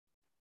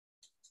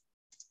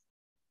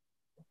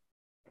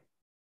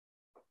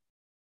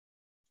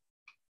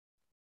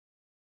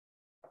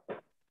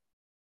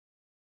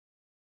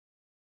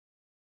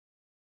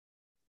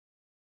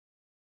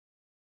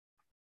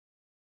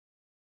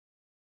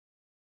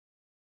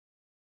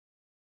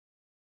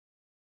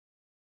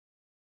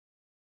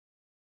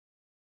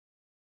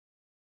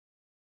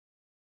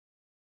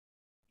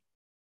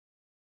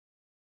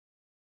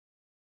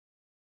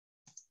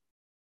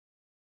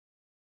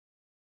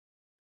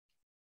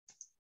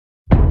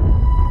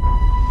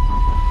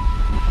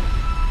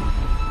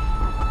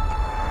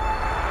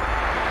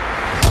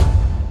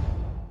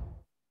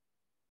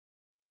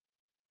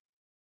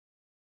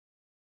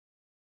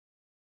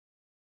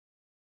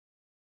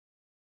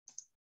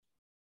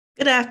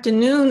Good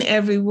afternoon,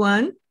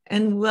 everyone,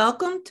 and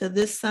welcome to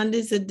this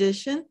Sunday's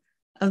edition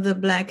of the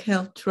Black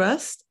Health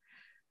Trust.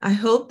 I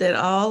hope that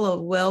all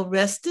are well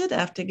rested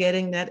after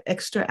getting that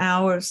extra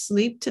hour of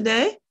sleep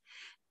today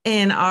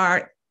and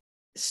are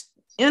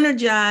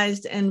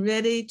energized and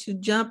ready to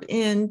jump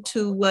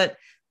into what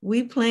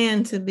we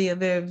plan to be a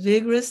very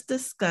vigorous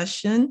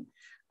discussion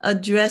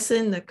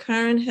addressing the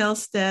current health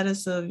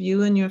status of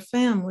you and your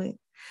family.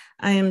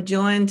 I am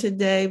joined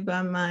today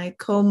by my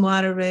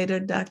co-moderator,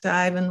 Dr.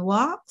 Ivan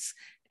Walks,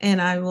 and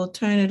I will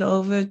turn it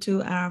over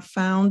to our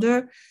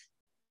founder,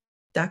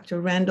 Dr.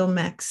 Randall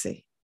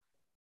Maxey.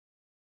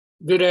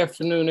 Good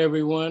afternoon,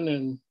 everyone,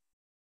 and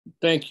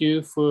thank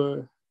you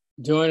for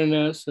joining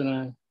us. And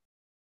I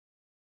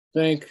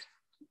thank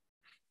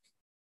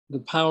the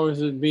powers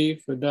that be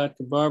for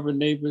Dr. Barbara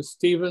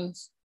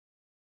Neighbors-Stevens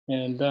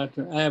and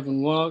Dr.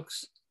 Ivan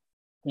Walks,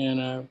 and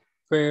our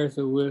prayers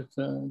are with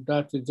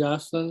Dr.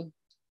 Jocelyn,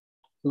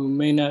 who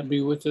may not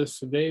be with us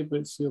today,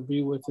 but she'll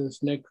be with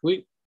us next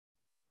week.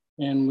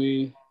 And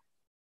we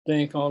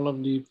thank all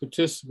of the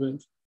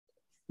participants.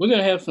 We're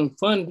gonna have some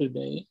fun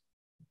today.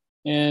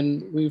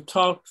 And we've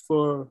talked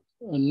for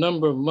a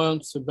number of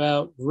months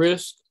about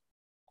risk,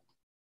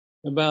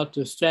 about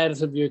the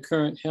status of your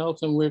current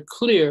health. And we're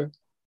clear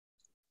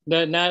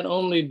that not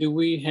only do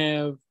we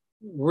have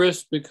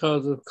risk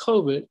because of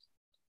COVID,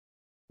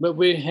 but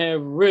we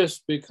have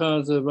risk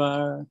because of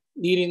our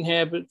eating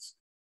habits,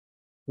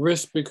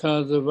 risk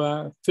because of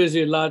our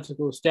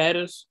physiological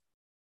status,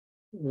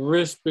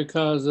 risk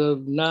because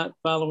of not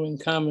following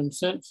common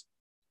sense.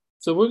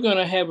 So we're going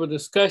to have a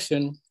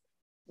discussion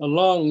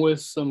along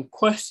with some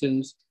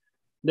questions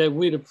that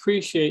we'd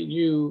appreciate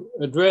you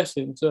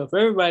addressing. So if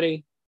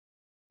everybody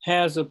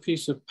has a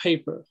piece of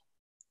paper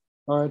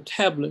or a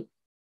tablet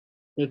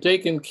that they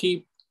can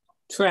keep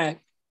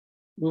track,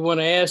 we want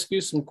to ask you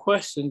some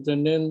questions,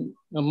 and then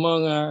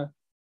among our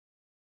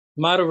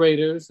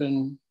moderators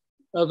and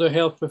other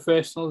health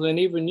professionals, and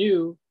even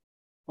you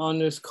on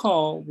this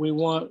call, we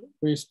want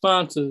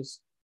responses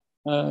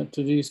to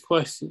these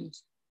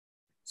questions.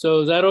 So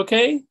is that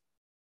okay?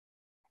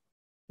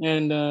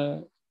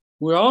 And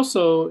we're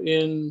also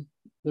in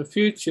the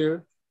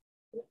future,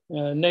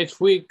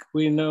 next week,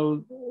 we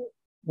know,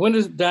 when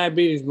is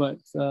Diabetes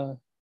Month,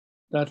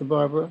 Dr.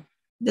 Barbara?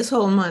 This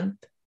whole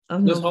month.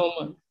 This whole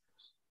month.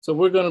 So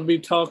we're going to be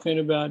talking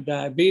about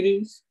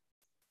diabetes.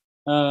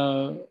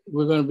 We're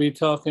going to be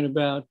talking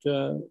about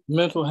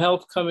mental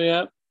health coming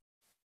up.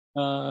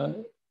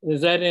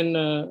 Is that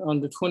on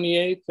the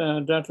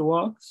 28th, Dr.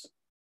 Walks?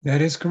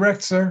 That is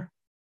correct, sir.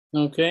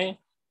 Okay.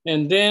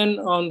 And then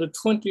on the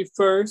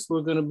 21st,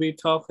 we're going to be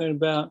talking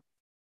about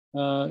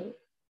a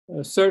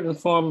certain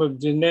form of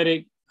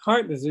genetic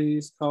heart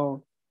disease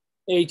called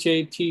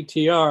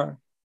HATTR,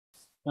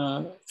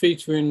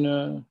 featuring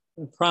a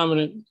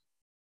prominent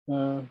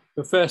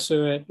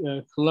professor at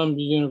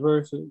Columbia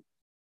University.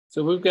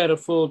 So we've got a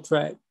full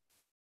track.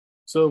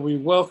 So we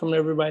welcome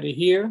everybody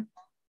here.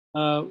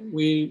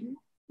 We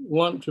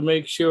want to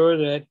make sure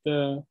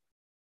that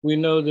we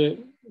know that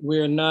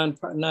we're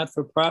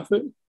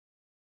not-for-profit.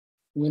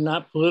 We're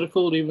not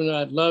political, even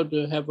though I'd love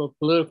to have a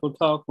political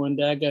talk one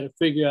day. I got to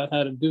figure out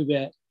how to do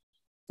that.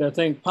 So I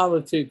think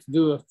politics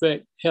do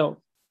affect health.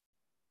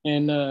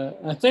 And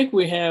I think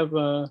we have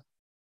a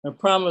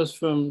promise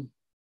from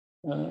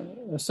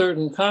a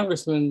certain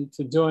congressman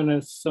to join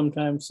us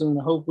sometime soon.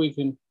 I hope we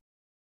can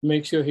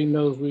make sure he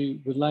knows we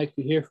would like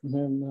to hear from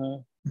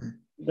him,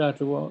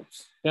 Dr.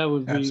 Walks. That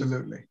would be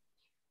absolutely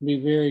be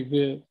very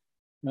good.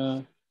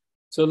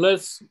 So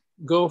let's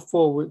go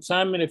forward.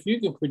 Simon, if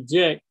you can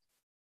project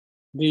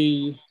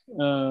the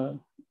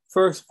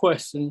first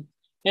question.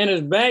 And as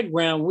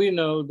background, we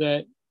know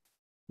that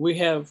we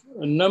have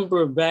a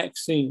number of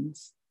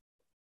vaccines.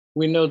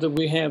 We know that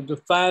we have the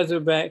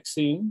Pfizer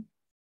vaccine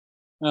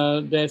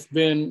that's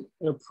been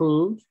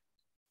approved.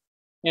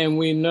 And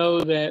we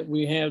know that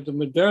we have the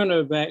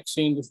Moderna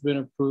vaccine that's been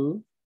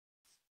approved.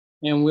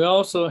 And we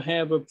also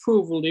have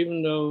approval,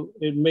 even though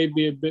it may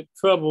be a bit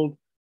troubled,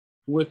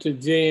 with the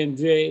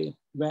J&J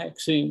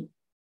vaccine.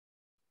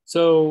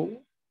 So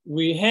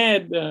we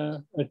had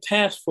a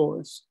task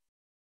force.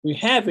 We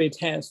have a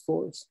task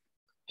force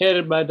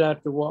headed by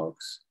Dr.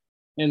 Walks,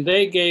 and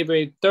they gave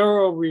a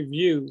thorough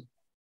review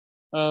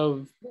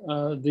of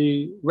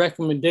the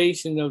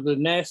recommendation of the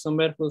National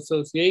Medical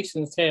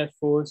Association's task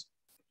force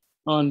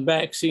on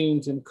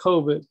vaccines and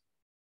COVID.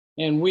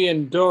 And we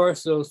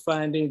endorsed those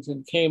findings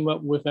and came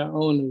up with our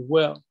own as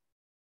well.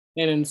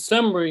 And in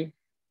summary,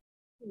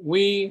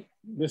 we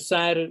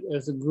decided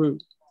as a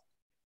group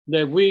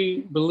that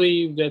we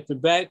believe that the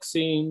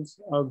vaccines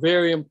are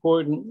very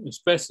important,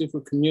 especially for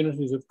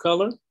communities of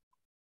color,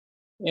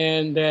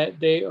 and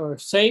that they are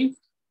safe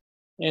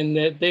and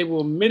that they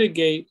will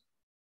mitigate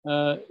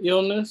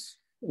illness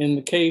in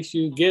the case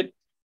you get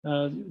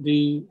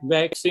the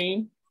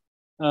vaccine,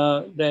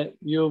 that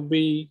you'll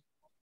be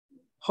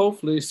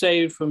hopefully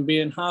saved from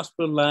being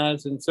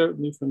hospitalized and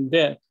certainly from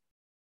death.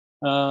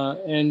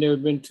 And there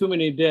have been too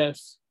many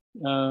deaths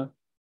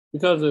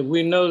because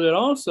we know that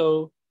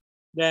also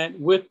that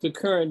with the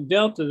current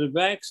Delta, the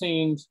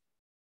vaccines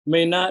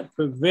may not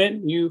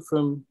prevent you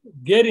from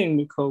getting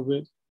the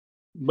COVID,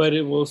 but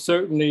it will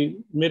certainly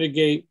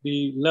mitigate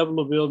the level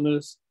of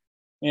illness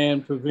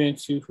and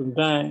prevent you from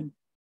dying.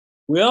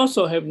 We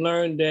also have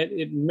learned that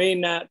it may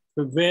not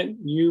prevent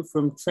you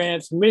from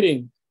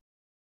transmitting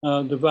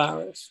the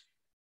virus.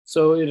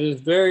 So it is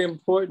very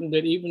important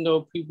that even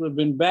though people have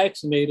been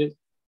vaccinated,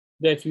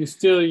 that you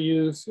still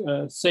use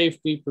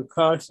safety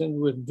precautions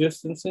with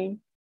distancing,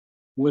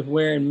 with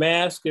wearing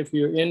masks if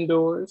you're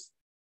indoors,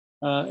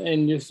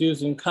 and just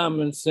using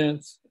common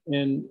sense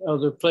in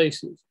other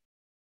places.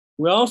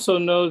 We also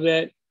know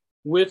that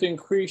with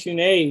increasing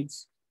age,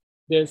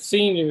 that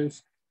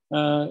seniors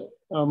are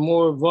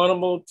more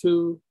vulnerable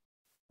to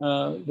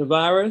the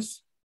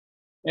virus.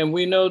 And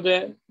we know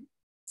that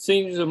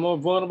seniors are more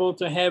vulnerable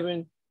to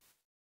having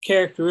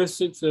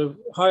characteristics of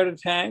heart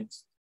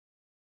attacks,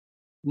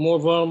 more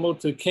vulnerable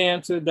to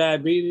cancer,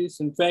 diabetes,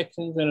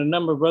 infections, and a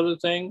number of other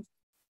things.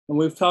 And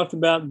we've talked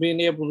about being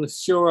able to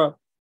shore up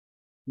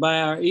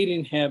by our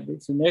eating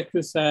habits and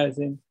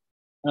exercising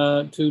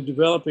to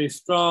develop a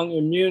strong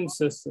immune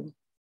system.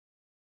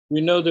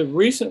 We know that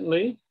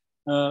recently,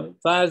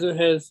 Pfizer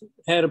has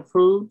had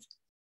approved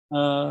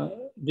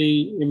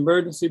the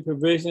emergency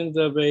provisions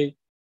of a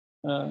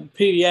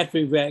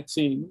pediatric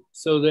vaccine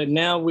so that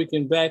now we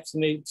can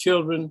vaccinate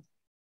children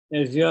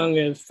as young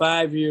as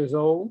 5 years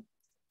old.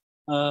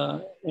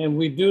 And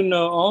we do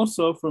know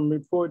also from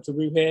reports that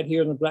we've had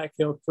here in the Black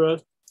Health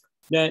Trust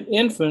that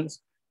infants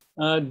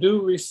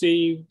do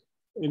receive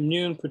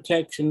immune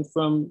protection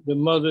from the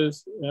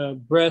mother's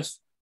breast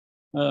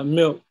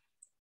milk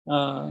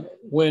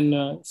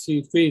when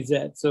she feeds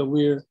that. So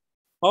we're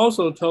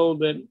also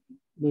told that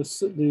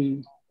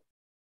the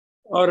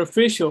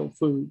artificial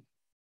food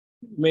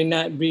may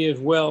not be as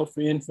well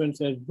for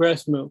infants as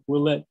breast milk.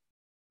 We'll let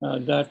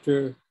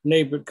Dr.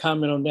 Nabert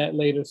comment on that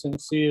later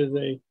since she is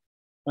a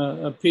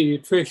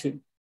pediatrician.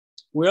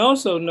 We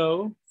also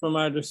know from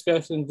our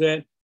discussions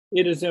that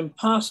it is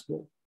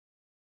impossible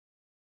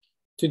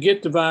to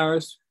get the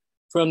virus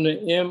from the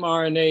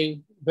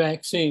mRNA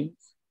vaccines.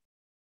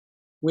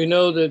 We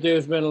know that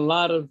there's been a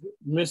lot of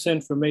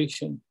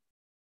misinformation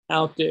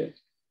out there.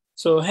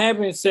 So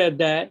having said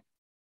that,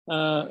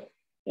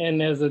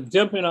 and as a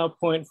jumping off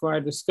point for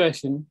our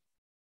discussion,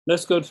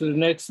 let's go to the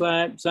next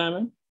slide,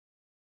 Simon.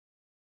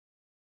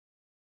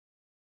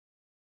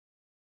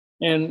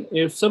 And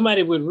if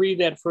somebody would read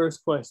that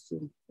first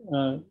question,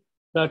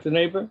 Dr.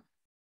 Nabert.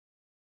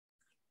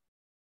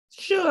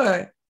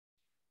 Sure.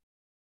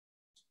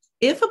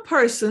 If a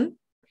person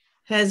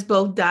has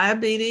both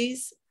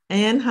diabetes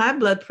and high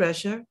blood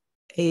pressure,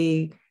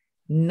 a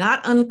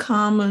not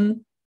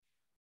uncommon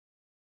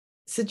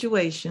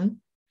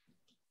situation,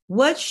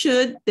 what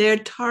should their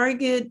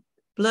target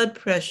blood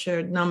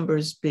pressure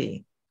numbers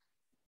be?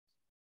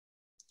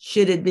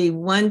 Should it be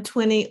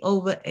 120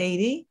 over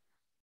 80,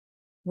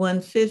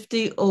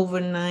 150 over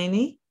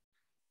 90,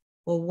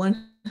 or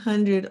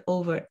 100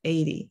 over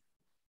 80?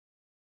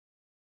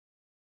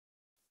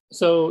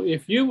 So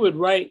if you would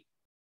write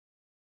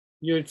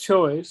your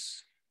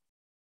choice,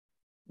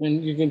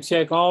 and you can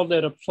check all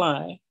that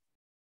apply,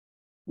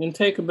 and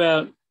take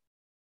about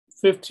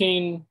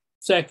 15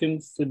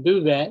 seconds to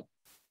do that,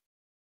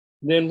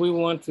 then we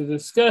want to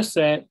discuss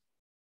that.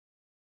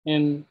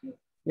 And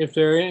if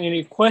there are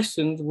any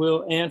questions,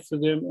 we'll answer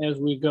them as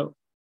we go.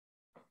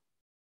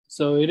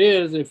 So it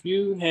is, if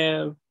you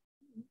have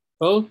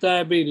both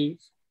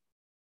diabetes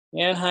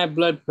and high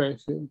blood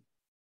pressure,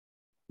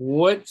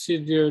 what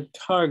should your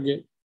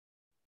target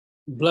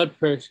blood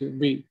pressure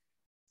be?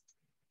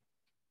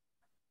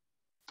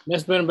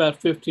 That's been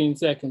about 15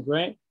 seconds,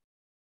 right?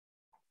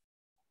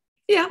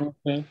 Yeah.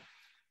 Okay.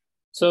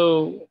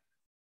 So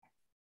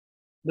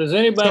does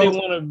anybody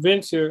want to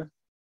venture?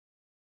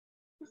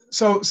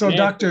 So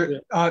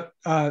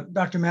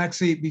Dr.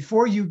 Maxey,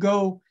 before you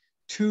go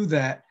to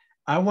that,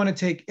 I want to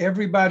take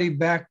everybody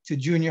back to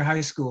junior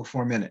high school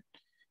for a minute,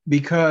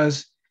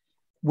 because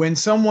when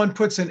someone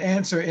puts an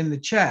answer in the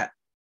chat,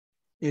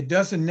 it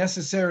doesn't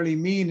necessarily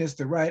mean it's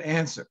the right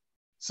answer.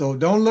 So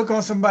don't look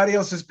on somebody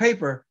else's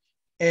paper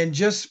and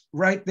just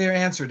write their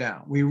answer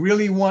down. We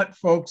really want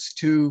folks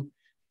to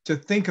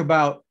think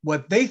about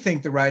what they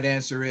think the right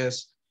answer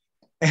is.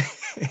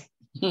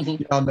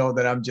 Y'all know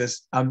that I'm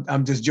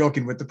just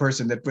joking with the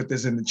person that put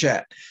this in the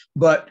chat,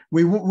 but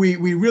we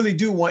really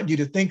do want you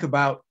to think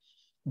about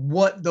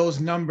what those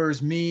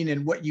numbers mean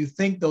and what you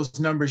think those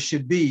numbers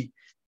should be,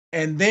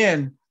 and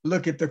then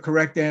look at the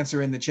correct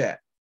answer in the chat.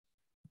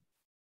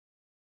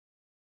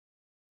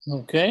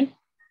 Okay.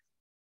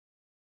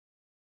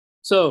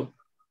 So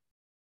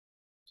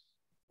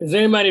is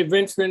anybody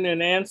venturing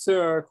an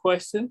answer or a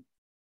question?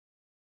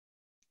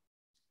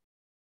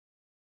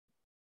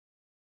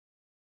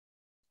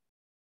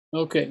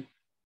 Okay.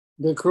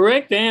 The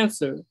correct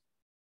answer,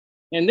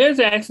 and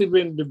there's actually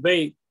been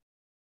debate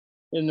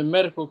in the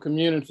medical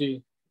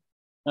community.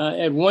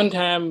 At one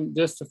time,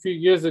 just a few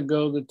years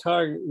ago, the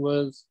target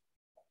was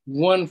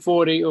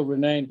 140 over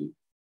 90.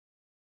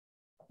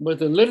 But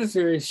the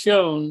literature has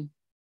shown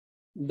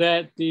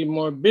that the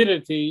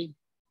morbidity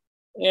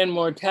and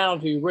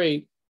mortality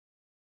rate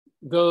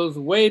goes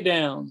way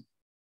down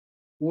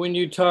when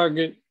you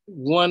target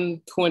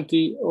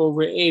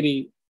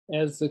 120/80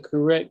 as the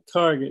correct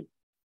target.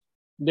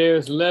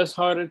 There's less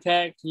heart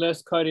attacks,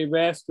 less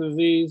cardiovascular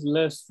disease,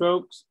 less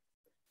strokes.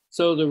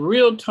 So the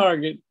real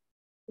target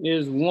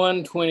is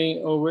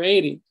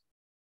 120/80.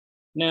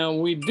 Now,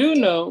 we do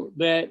know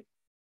that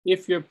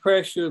if your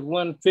pressure is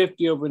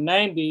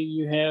 150/90,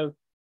 you have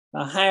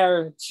a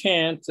higher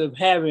chance of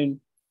having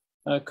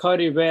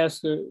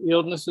cardiovascular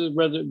illnesses,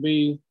 whether it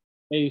be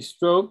a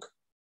stroke,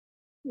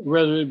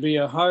 whether it be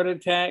a heart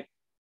attack,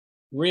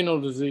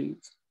 renal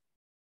disease.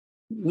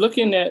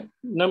 Looking at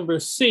number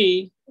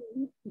C,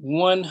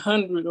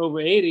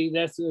 100/80,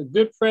 that's a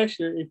good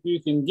pressure if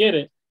you can get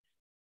it.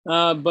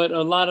 But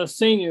a lot of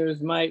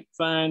seniors might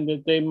find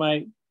that they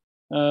might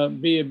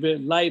be a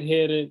bit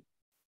lightheaded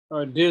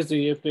or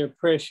dizzy if their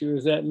pressure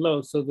is that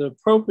low. So the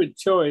appropriate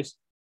choice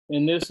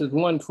in this is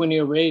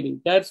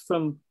 120/80. That's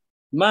from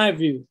my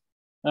view.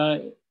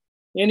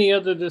 Any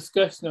other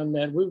discussion on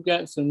that? We've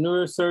got some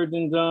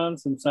neurosurgeons on,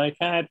 some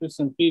psychiatrists,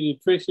 some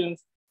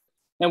pediatricians.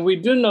 And we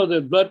do know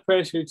that blood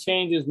pressure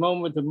changes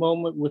moment to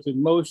moment with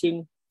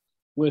emotion,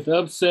 with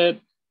upset,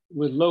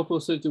 with local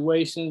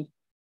situations.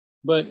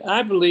 But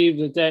I believe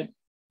that that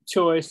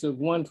choice of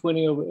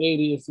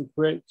 120/80 is the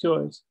correct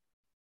choice.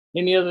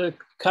 Any other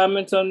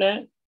comments on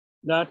that,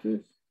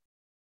 doctors?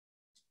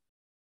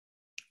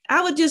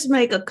 I would just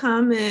make a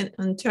comment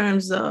in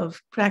terms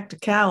of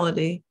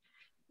practicality.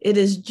 It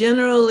is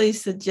generally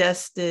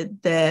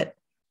suggested that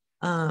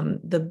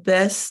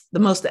the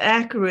most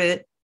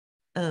accurate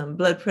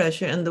blood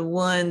pressure and the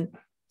one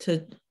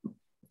to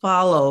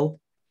follow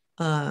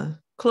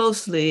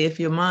closely if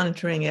you're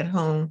monitoring at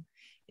home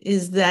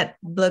is that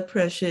blood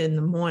pressure in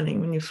the morning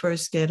when you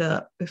first get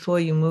up before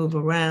you move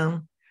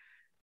around.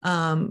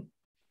 And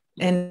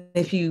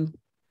if you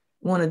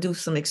want to do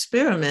some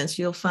experiments,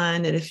 you'll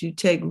find that if you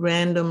take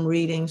random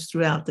readings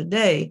throughout the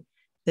day,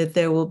 that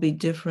there will be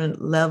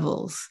different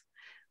levels.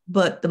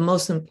 But the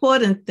most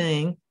important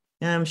thing,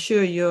 and I'm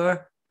sure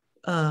your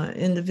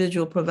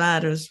individual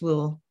providers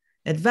will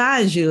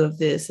advise you of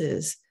this,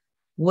 is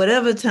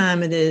whatever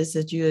time it is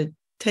that you're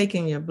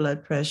taking your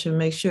blood pressure,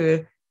 make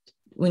sure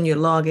when you're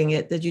logging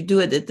it that you do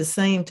it at the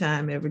same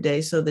time every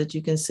day so that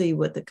you can see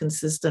what the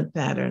consistent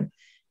pattern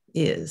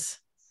is.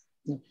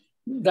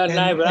 Dr.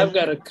 Nyberg, I've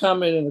got a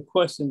comment and a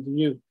question to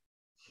you.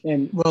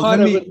 And well,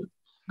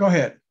 go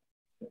ahead.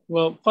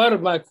 Well, part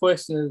of my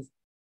question is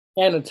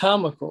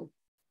anatomical,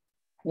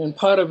 and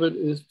part of it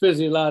is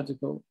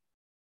physiological.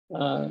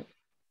 I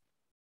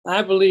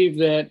believe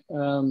that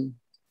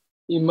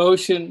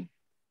emotion,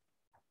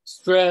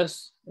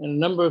 stress, and a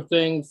number of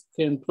things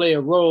can play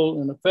a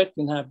role in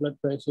affecting high blood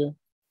pressure.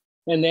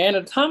 And the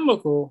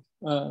anatomical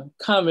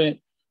comment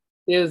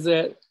is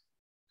that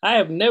I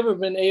have never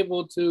been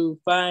able to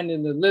find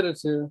in the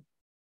literature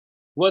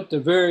what the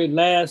very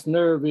last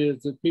nerve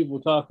is that people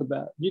talk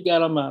about. You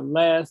got on my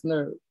last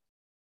nerve.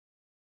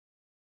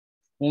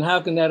 And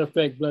how can that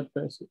affect blood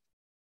pressure?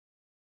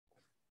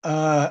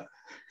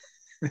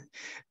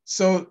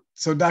 So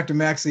Dr.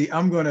 Maxey,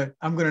 I'm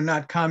gonna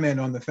not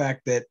comment on the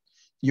fact that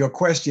your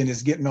question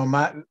is getting on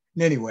my,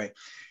 anyway.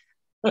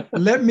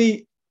 Let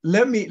me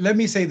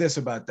say this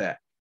about that.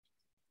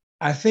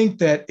 I think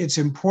that it's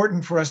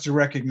important for us to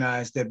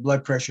recognize that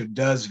blood pressure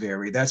does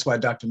vary. That's why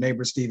Dr.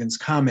 Neighbor-Stevens'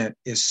 comment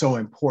is so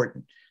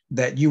important,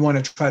 that you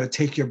want to try to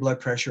take your blood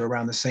pressure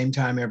around the same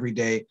time every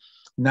day,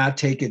 not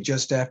take it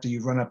just after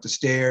you've run up the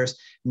stairs,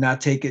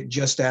 not take it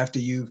just after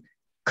you've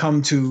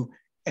come to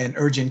an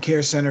urgent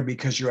care center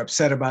because you're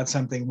upset about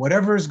something.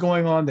 Whatever is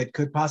going on that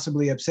could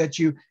possibly upset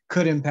you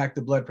could impact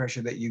the blood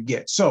pressure that you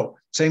get. So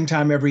same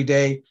time every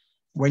day,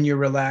 when you're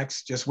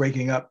relaxed, just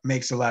waking up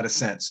makes a lot of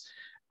sense.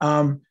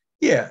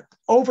 Yeah,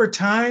 over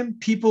time,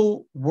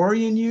 people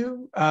worrying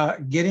you,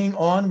 getting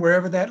on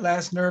wherever that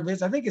last nerve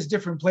is. I think it's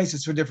different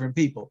places for different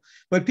people,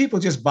 but people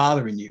just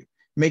bothering you,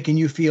 making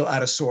you feel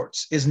out of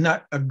sorts is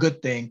not a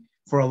good thing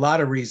for a lot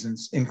of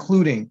reasons,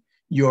 including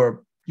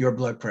your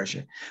blood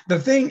pressure. The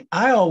thing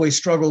I always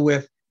struggle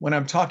with when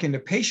I'm talking to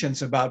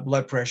patients about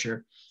blood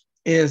pressure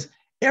is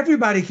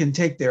everybody can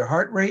take their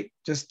heart rate,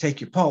 just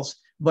take your pulse,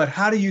 but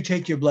how do you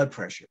take your blood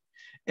pressure?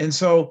 And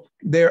so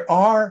there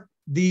are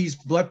these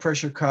blood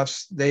pressure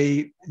cuffs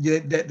that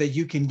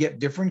you can get,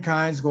 different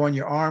kinds, go on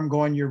your arm,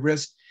 go on your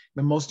wrist.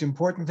 The most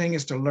important thing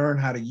is to learn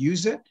how to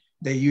use it.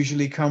 They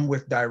usually come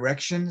with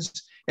directions.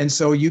 And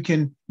so you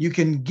can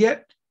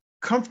get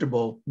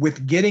comfortable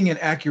with getting an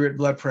accurate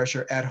blood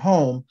pressure at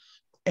home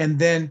and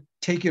then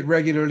take it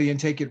regularly and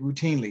take it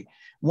routinely.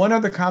 One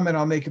other comment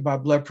I'll make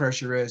about blood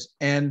pressure is,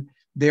 and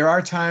there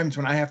are times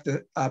when I have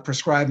to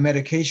prescribe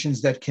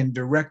medications that can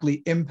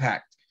directly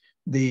impact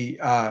the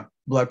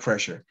blood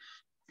pressure.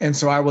 And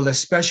so I will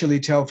especially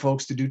tell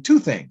folks to do two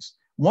things.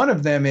 One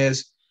of them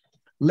is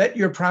let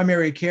your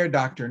primary care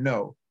doctor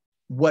know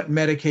what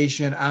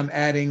medication I'm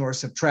adding or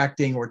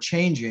subtracting or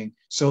changing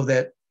so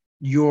that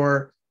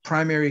your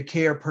primary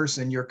care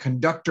person, your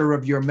conductor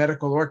of your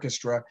medical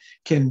orchestra,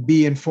 can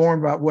be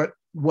informed about what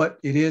what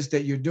it is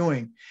that you're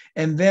doing.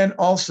 And then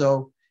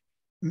also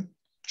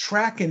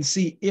track and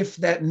see if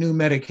that new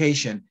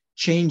medication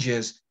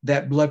changes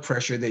that blood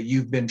pressure that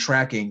you've been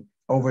tracking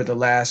over the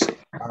last,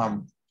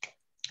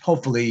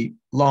 hopefully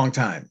long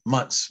time,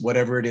 months,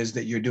 whatever it is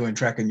that you're doing,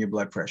 tracking your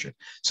blood pressure.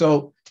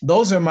 So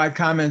those are my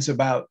comments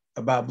about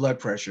blood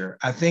pressure.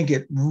 I think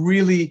it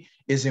really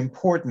is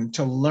important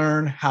to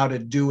learn how to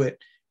do it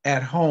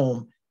at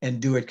home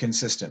and do it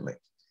consistently.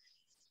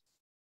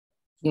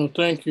 Well,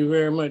 thank you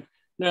very much.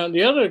 Now,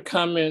 the other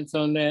comments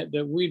on that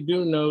we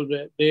do know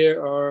that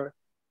there are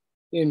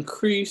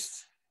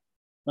increased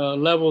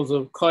levels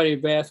of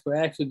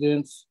cardiovascular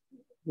accidents,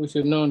 which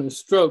are known as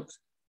strokes,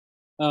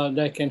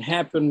 that can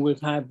happen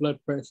with high blood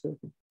pressure.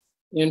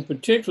 In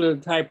particular,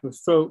 the type of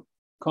stroke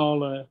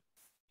called a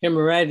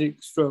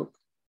hemorrhagic stroke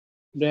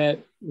that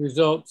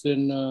results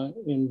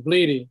in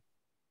bleeding.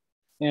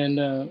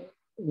 And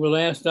we'll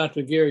ask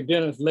Dr. Gary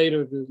Dennis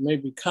later to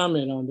maybe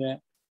comment on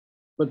that.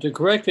 But the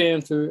correct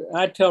answer,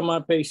 I tell my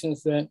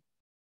patients that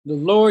the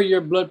lower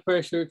your blood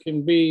pressure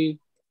can be,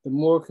 the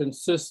more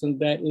consistent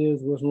that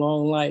is with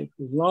long life.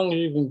 As long as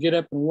you can get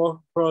up and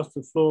walk across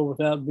the floor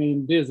without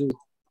being dizzy,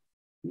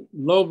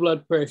 low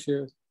blood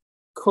pressure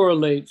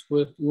correlates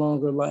with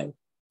longer life.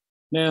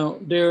 Now,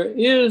 there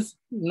is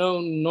no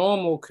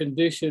normal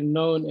condition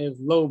known as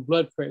low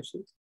blood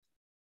pressure.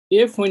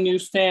 If when you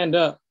stand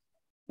up,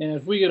 and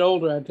as we get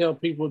older, I tell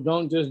people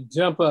don't just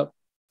jump up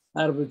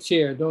out of a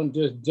chair, don't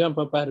just jump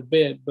up out of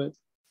bed, but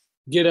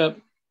get up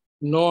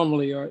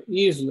normally or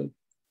easily.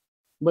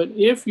 But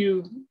if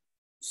you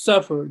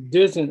suffer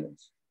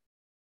dizziness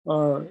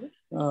or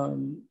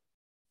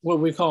what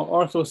we call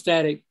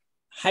orthostatic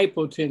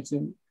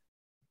hypotension,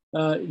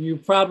 you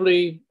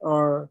probably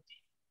are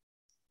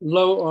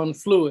low on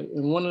fluid.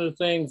 And one of the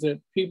things that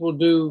people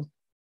do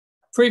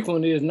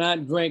frequently is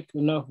not drink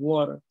enough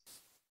water.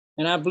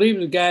 And I believe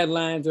the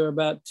guidelines are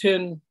about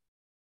 10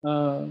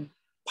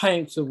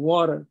 pints of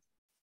water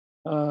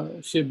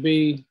should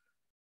be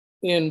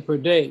in per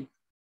day.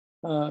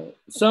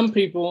 Some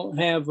people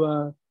have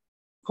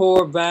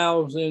poor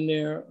valves in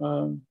their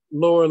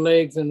lower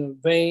legs and the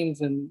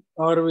veins and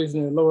arteries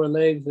in their lower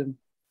legs, and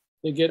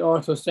they get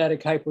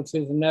orthostatic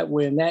hypotension that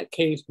way. In that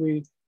case,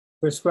 we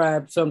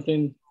prescribe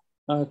something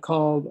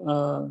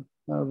called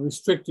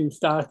restrictive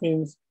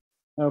stockings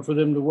for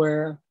them to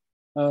wear,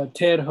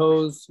 TED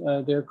hose,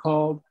 they're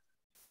called.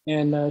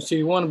 And so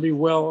you want to be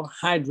well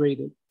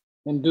hydrated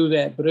and do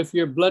that. But if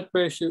your blood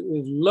pressure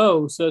is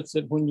low, such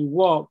that when you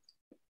walk,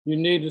 you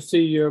need to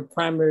see your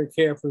primary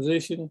care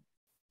physician.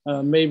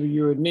 Maybe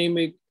you're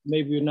anemic,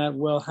 maybe you're not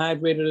well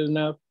hydrated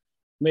enough,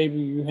 maybe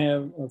you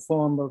have a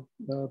form of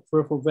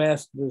peripheral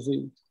vascular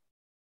disease.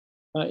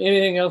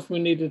 Anything else we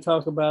need to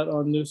talk about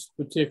on this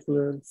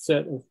particular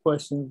set of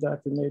questions,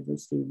 Dr.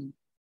 Nabors-Stevens?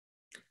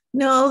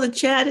 No, the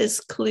chat is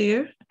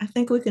clear. I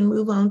think we can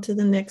move on to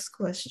the next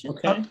question.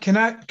 Okay.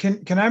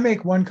 Can I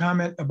make one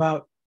comment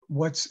about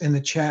what's in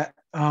the chat?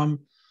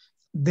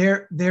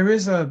 There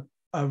is a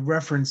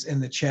reference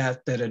in the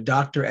chat that a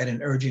doctor at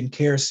an urgent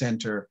care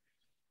center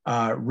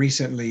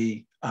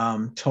recently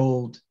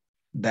told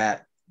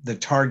that the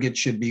target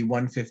should be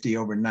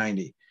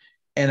 150/90.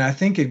 And I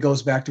think it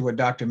goes back to what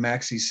Dr.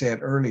 Maxey said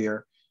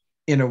earlier,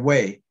 in a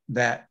way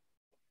that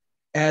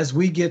as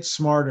we get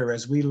smarter,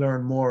 as we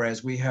learn more,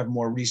 as we have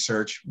more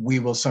research, we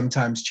will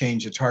sometimes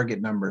change the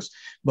target numbers.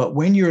 But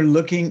when you're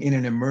looking in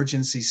an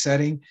emergency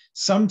setting,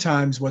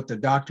 sometimes what the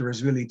doctor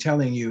is really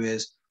telling you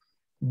is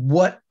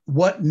what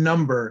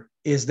number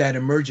is that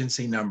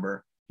emergency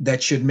number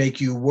that should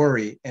make you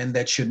worry and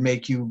that should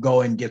make you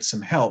go and get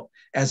some help,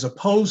 as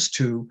opposed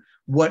to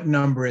what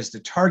number is the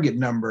target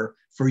number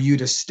for you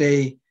to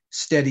stay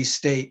steady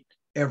state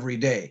every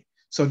day.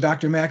 So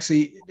Dr.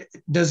 Maxey,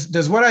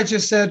 does what I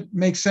just said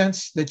make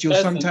sense, that you'll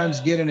sometimes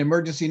get an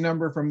emergency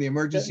number from the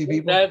emergency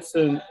people? That's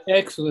an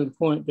excellent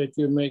point that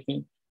you're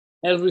making.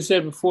 As we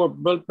said before,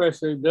 blood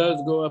pressure does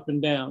go up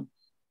and down.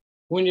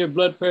 When your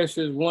blood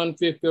pressure is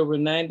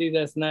 150/90,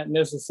 that's not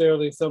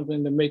necessarily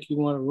something to make you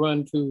want to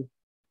run to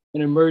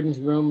an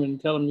emergency room and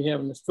tell them you're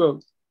having a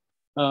stroke.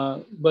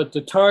 But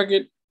the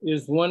target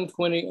is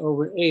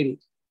 120/80.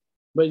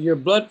 But your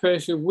blood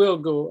pressure will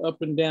go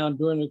up and down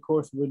during the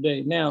course of a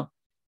day. Now,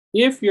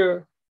 if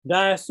your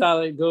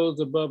diastolic goes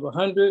above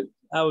 100,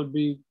 I would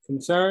be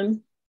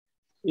concerned.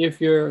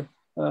 If your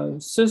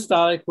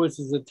systolic, which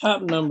is the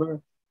top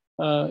number,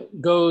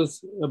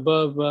 goes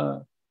above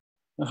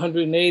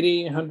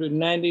 180,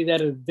 190,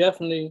 that is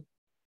definitely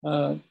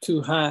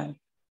too high.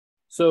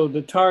 So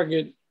the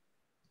target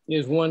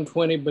is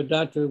 120, but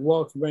Dr.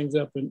 Walks brings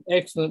up an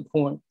excellent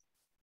point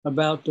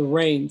about the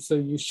range. So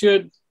you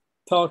should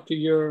talk to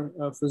your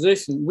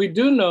physician. We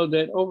do know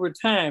that over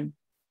time,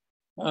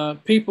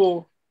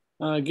 people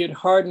get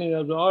hardening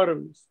of the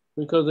arteries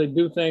because they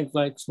do things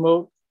like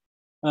smoke.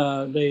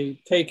 They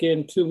take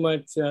in too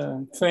much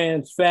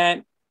trans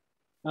fat.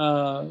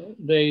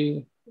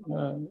 They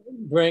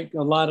drink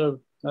a lot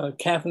of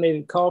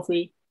caffeinated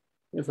coffee.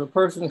 If a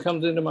person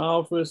comes into my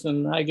office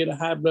and I get a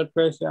high blood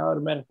pressure, I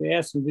automatically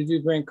ask them, did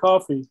you drink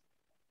coffee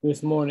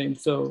this morning?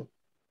 So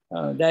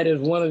That is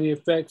one of the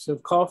effects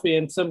of coffee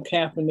and some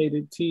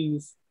caffeinated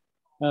teas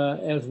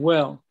as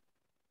well.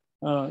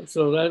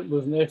 So that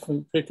was an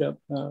excellent pickup,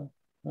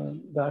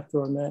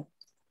 Doctor, on that.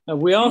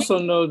 We also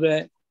know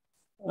that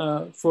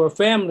for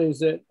families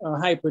that are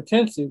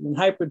hypertensive, and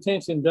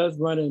hypertension does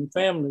run in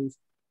families,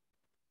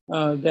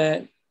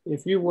 that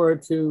if you were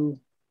to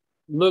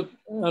look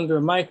under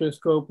a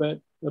microscope at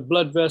the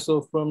blood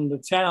vessel from the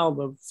child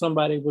of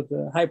somebody with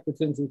a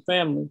hypertensive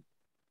family,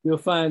 you'll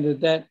find that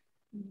that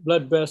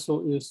blood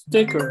vessel is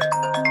thicker.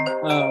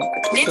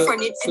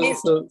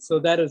 So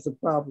that is a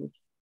problem.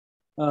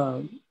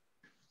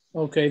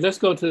 Okay, let's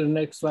go to the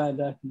next slide,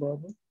 Dr.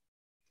 Barbara.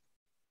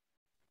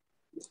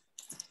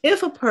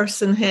 If a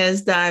person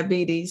has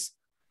diabetes,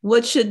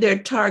 what should their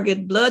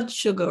target blood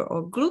sugar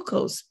or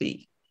glucose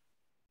be?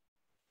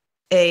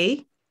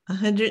 A,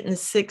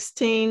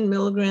 116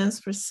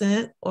 milligrams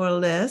percent or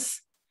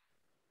less.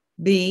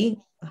 B,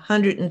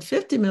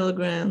 150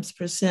 milligrams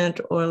percent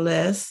or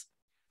less.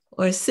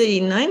 Or C,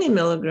 90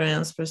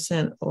 milligrams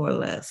percent or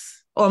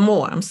less, or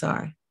more, I'm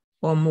sorry,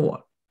 or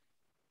more.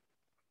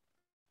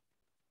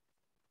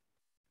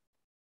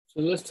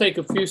 So let's take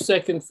a few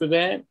seconds for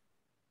that.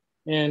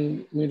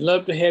 And we'd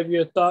love to have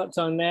your thoughts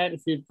on that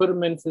if you'd put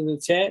them into the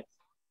chat.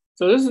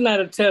 So this is not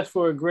a test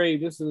for a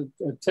grade. This is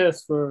a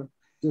test for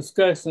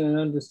discussion and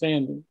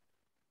understanding.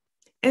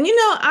 And you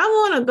know, I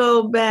want to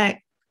go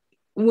back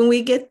when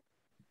we get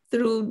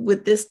through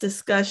with this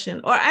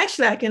discussion, or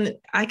actually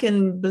I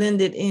can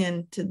blend it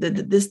into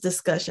this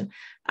discussion.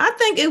 I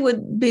think it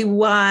would be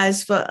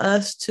wise for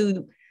us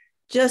to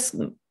just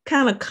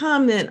kind of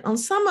comment on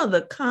some of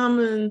the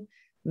common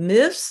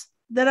myths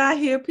that I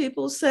hear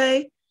people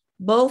say,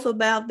 both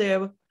about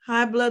their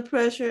high blood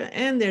pressure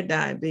and their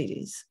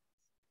diabetes.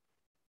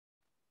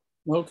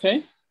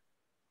 Okay.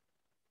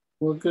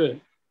 Well,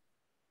 good.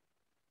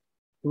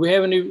 Do we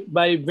have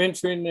anybody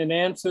venturing an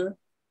answer,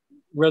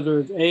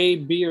 whether it's A,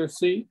 B, or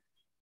C?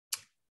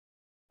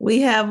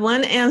 We have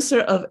one answer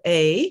of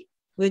A,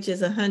 which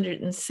is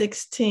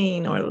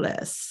 116 or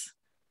less.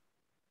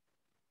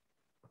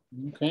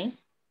 Okay.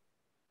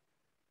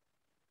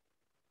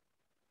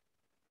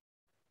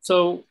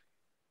 So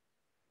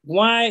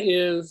why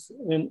is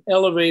an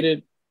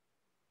elevated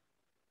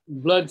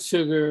blood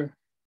sugar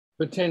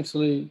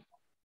potentially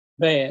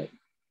bad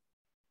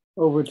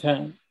over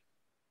time?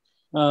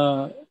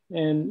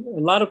 And a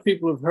lot of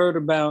people have heard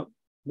about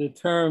the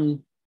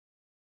term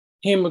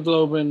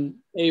hemoglobin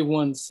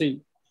A1C.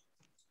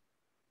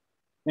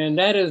 And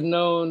that is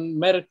known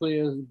medically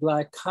as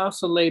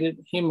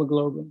glycosylated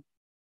hemoglobin.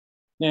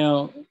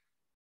 Now,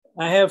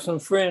 I have some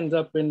friends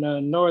up in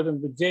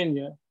Northern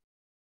Virginia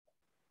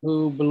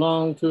who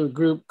belong to a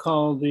group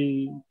called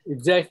the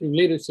Executive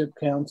Leadership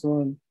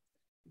Council, and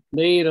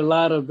they eat a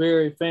lot of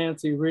very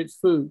fancy, rich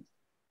food.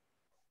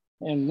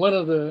 And one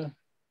of the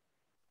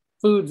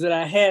foods that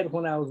I had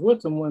when I was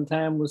with them one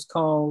time was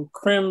called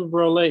creme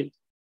brulee.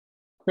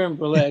 Creme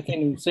brulee, I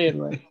can't even say it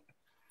right.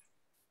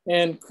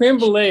 And creme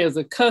brulee is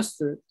a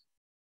custard,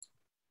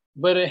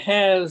 but it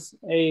has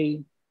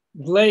a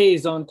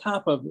glaze on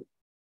top of it.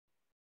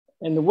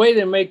 And the way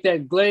they make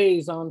that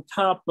glaze on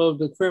top of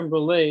the creme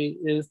brulee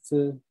is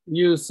to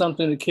use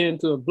something akin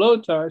to a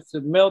blowtorch to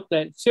melt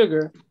that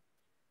sugar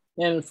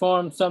and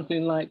form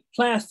something like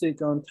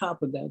plastic on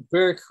top of that,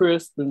 very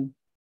crisp and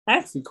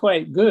actually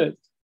quite good.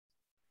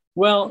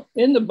 Well,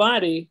 in the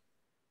body,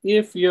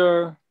 if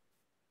your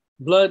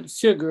blood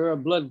sugar or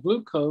blood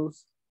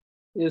glucose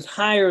is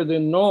higher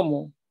than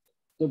normal,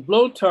 the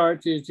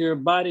blowtorch is your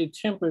body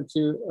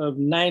temperature of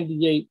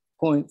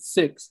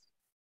 98.6.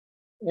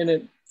 And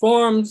it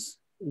forms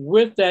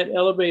with that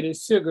elevated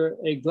sugar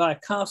a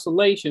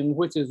glycosylation,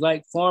 which is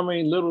like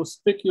forming little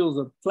spicules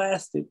of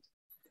plastic.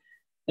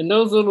 And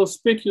those little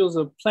spicules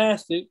of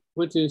plastic,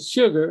 which is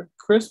sugar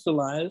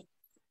crystallized,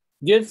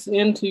 gets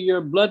into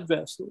your blood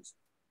vessels.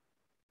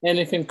 And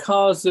it can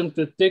cause them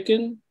to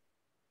thicken,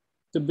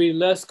 to be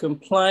less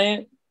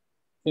compliant,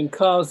 can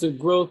cause the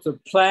growth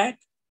of plaque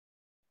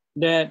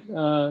that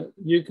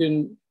you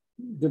can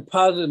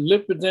deposit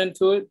lipids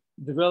into it,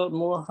 develop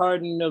more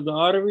hardening of the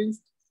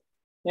arteries.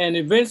 And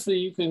eventually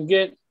you can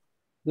get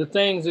the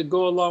things that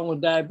go along with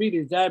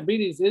diabetes.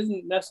 Diabetes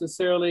isn't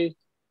necessarily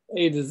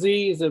a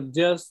disease of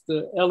just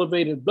the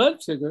elevated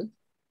blood sugar,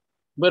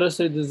 but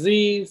it's a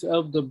disease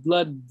of the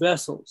blood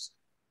vessels.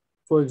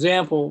 For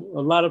example,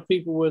 a lot of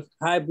people with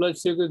high blood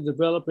sugar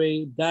develop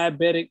a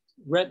diabetic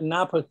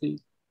retinopathy.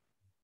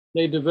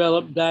 They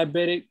develop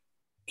diabetic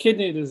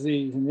kidney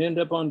disease and end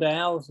up on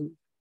dialysis.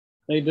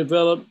 They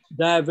develop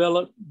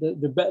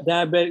the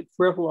diabetic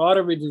peripheral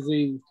artery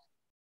disease,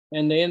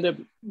 and they end up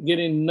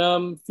getting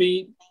numb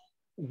feet,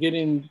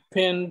 getting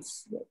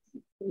pins,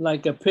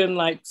 like a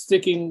pin-like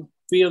sticking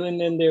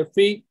feeling in their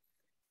feet.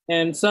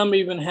 And some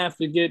even have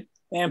to get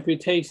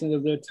amputations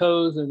of their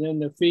toes and then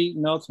their feet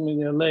and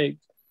ultimately their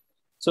legs.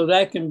 So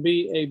that can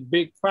be a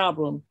big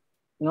problem.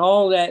 And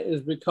all that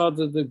is because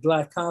of the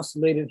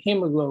glycosylated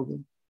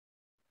hemoglobin.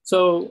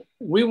 So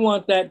we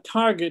want that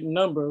target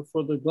number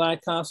for the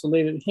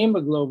glycosylated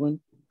hemoglobin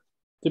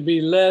to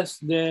be less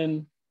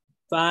than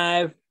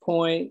 5.0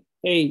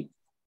 116.8.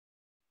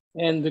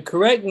 And the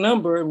correct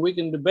number, and we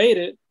can debate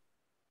it,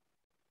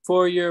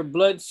 for your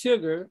blood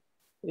sugar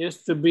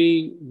is to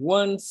be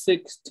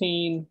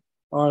 116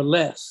 or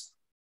less.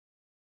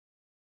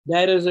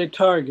 That is a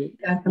target.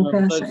 That can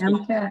pass the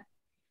MCAT.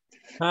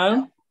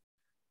 Huh?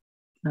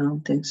 I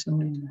don't think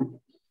so either.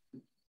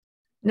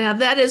 Now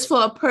that is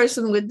for a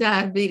person with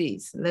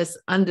diabetes. Let's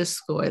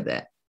underscore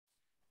that.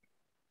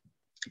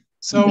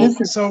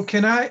 So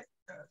can I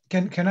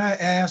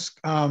ask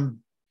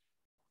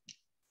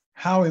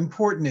how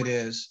important it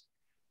is,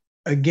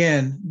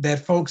 again,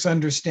 that folks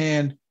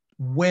understand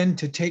when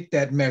to take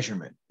that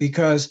measurement?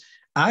 Because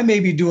I may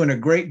be doing a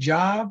great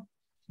job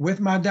with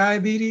my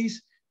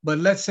diabetes, but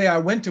let's say I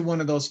went to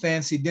one of those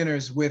fancy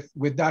dinners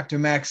with Dr.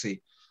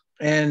 Maxey,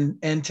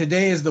 and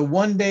today is the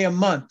one day a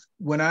month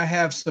when I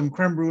have some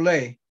creme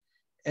brulee.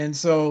 And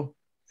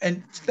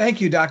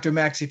thank you, Dr.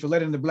 Maxey, for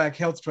letting the Black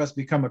Health Trust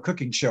become a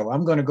cooking show.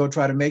 I'm going to go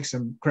try to make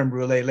some creme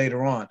brulee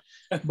later on.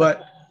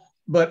 But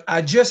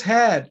I just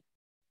had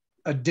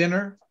a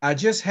dinner. I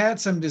just had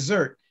some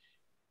dessert.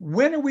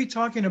 When are we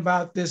talking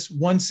about this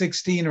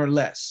 116 or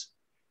less?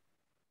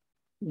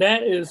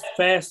 That is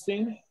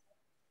fasting.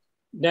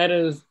 That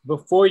is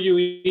before you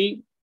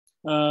eat.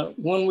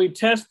 When we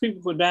test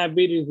people for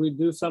diabetes, we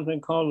do something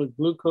called a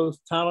glucose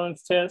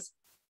tolerance test,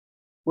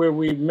 where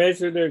we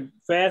measure their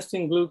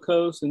fasting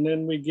glucose, and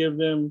then we give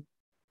them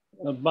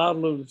a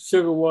bottle of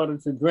sugar water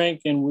to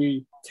drink, and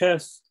we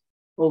test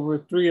over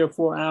 3 or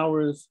 4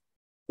 hours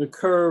the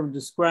curve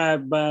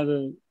described by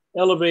the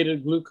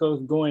elevated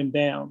glucose going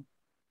down.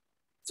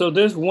 So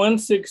this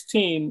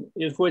 116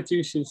 is what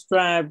you should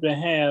strive to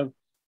have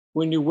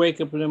when you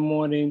wake up in the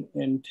morning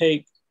and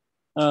take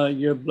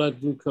your blood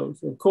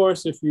glucose. Of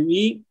course, if you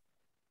eat,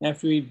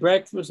 after you eat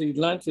breakfast, eat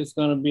lunch, it's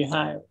going to be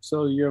higher.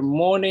 So your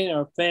morning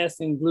or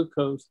fasting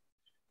glucose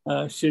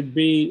should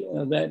be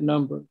that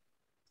number.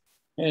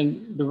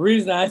 And the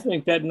reason I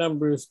think that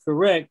number is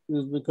correct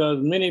is because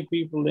many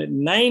people at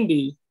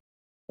 90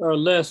 or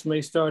less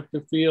may start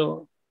to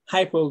feel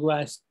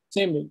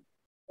hypoglycemic.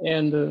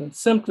 And the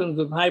symptoms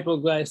of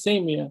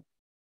hypoglycemia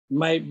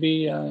might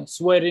be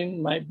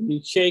sweating, might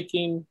be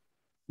shaking,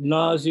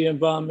 nausea and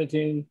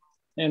vomiting,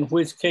 in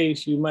which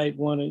case you might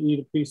want to eat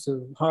a piece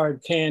of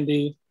hard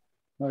candy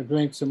or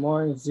drink some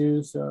orange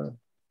juice or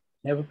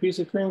have a piece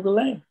of creme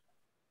brulee.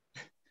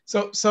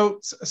 So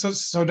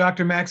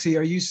Dr. Maxey,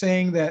 are you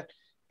saying that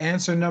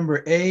answer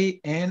number A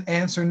and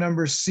answer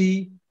number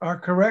C are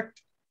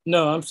correct?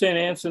 No, I'm saying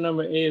answer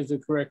number A is the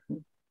correct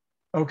one.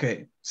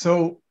 Okay.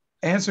 So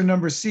answer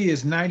number C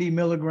is 90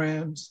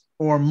 milligrams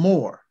or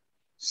more.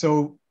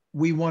 So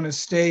we want to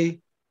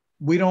stay,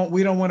 we don't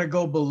want to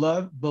go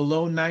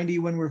below 90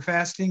 when we're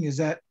fasting. Is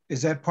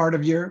that part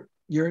of your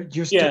yeah,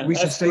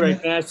 that's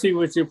correct. And I see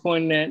what you're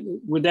pointing at.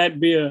 Would that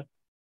be a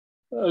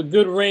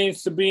good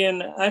range to be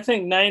in? I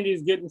think 90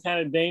 is getting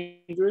kind of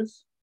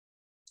dangerous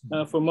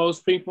for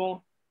most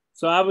people.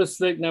 So I would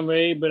select number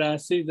A, but I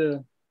see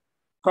the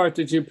part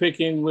that you're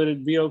picking. Would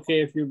it be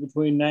okay if you're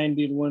between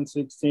 90 and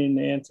 116?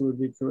 The answer would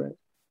be correct.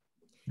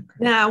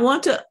 Now, I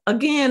want to,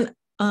 again,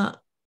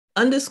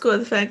 underscore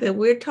the fact that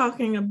we're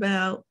talking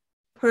about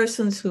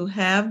persons who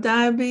have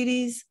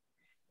diabetes.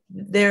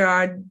 There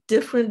are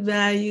different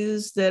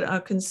values that are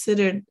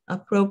considered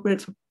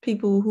appropriate for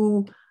people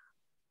who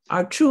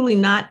are truly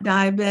not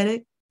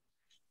diabetic.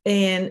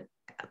 And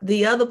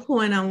the other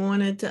point I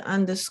wanted to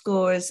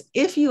underscore is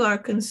if you are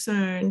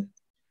concerned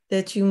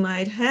that you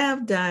might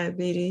have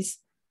diabetes,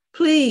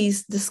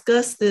 please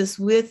discuss this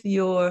with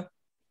your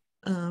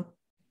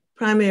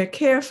primary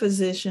care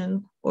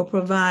physician or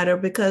provider,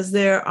 because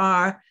there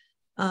are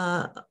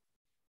 2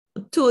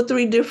 or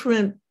 3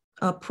 different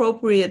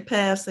appropriate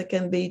paths that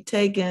can be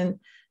taken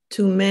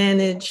to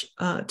manage,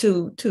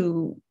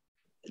 to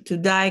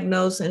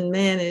diagnose and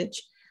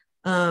manage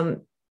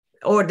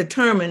or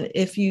determine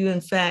if you in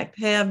fact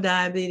have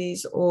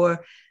diabetes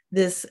or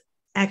this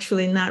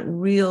actually not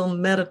real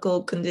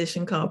medical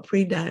condition called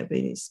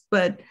prediabetes.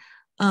 But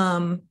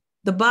the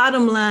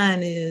bottom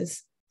line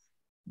is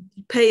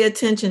pay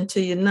attention to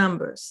your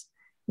numbers.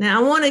 Now,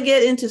 I want to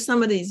get into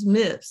some of these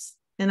myths,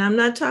 and I'm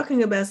not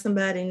talking about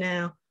somebody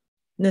now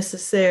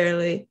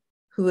necessarily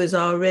who is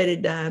already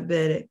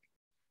diabetic,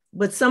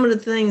 but some of the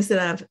things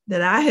that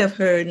I have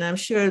heard, and I'm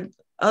sure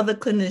other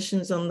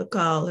clinicians on the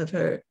call have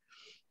heard.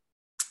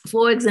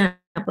 For example,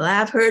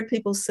 I've heard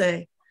people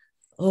say,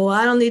 oh,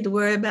 I don't need to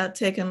worry about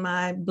taking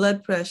my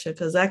blood pressure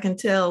because I can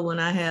tell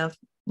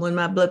when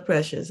my blood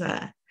pressure is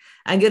high.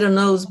 I get a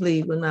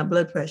nosebleed when my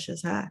blood pressure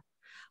is high,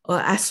 or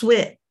I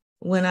sweat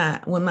when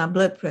my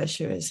blood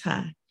pressure is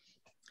high.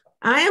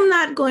 I am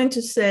not going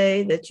to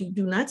say that you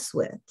do not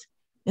sweat.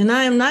 And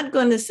I am not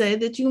going to say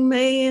that you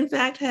may, in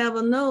fact, have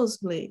a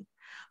nosebleed,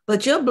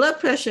 but your blood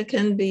pressure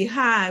can be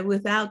high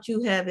without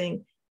you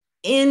having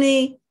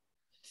any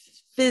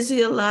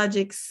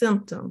physiologic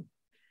symptom.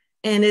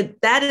 And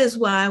that is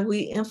why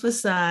we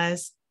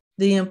emphasize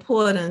the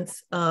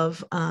importance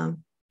of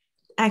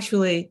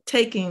actually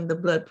taking the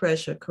blood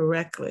pressure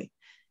correctly.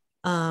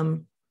 I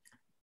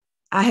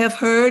have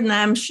heard, and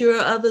I'm sure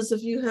others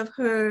of you have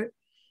heard,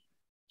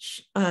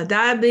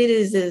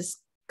 diabetes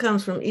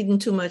comes from eating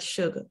too much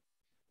sugar.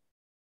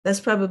 That's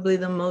probably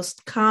the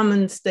most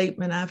common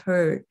statement I've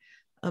heard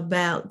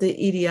about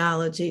the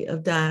etiology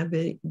of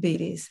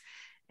diabetes.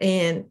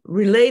 And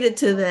related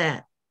to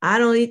that, I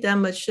don't eat that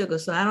much sugar,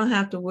 so I don't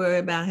have to worry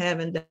about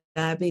having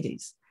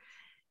diabetes.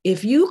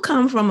 If you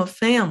come from a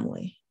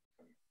family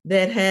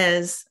that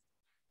has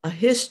a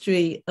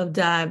history of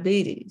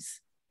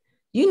diabetes,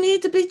 you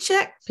need to be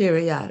checked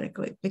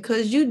periodically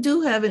because you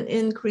do have an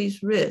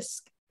increased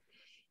risk.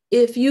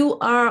 If you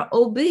are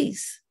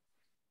obese,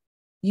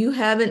 you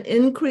have an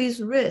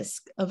increased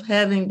risk of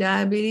having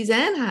diabetes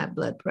and high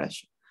blood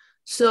pressure.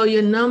 So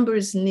your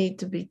numbers need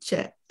to be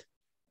checked.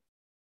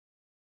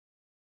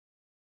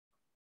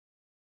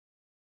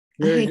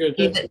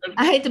 I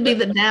hate to be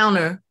the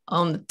downer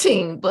on the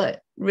team,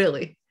 but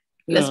really,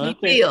 let's be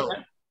real.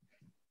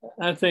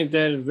 I think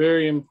that is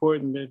very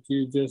important that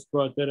you just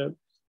brought that up.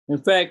 In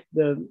fact,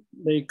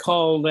 they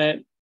call that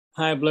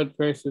high blood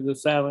pressure the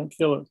silent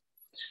killer.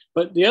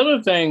 But the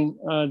other thing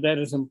that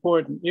is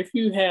important, if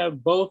you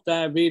have both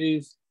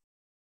diabetes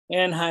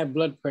and high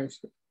blood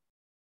pressure,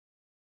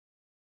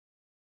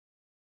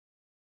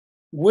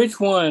 which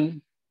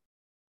one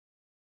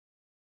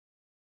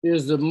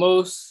is the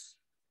most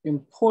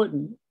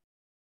important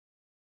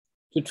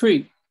to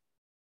treat?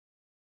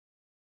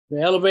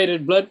 The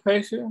elevated blood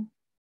pressure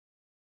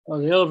or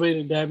the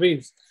elevated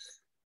diabetes?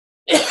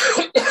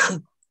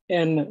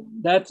 And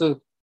that's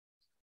an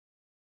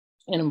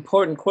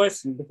important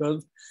question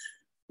because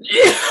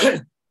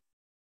it's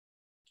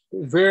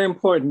very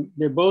important.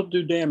 They both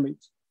do damage.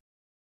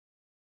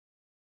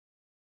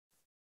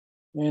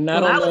 And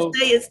I would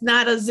say it's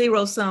not a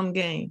zero-sum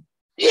game.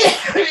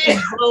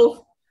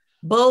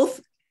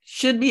 both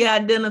should be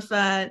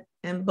identified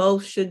and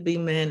both should be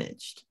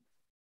managed.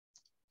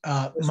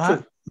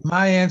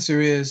 My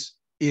answer is,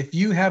 if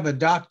you have a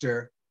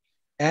doctor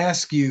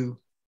ask you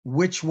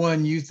which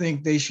one you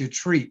think they should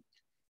treat,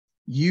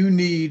 you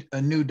need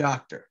a new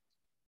doctor.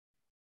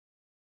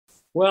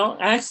 Well,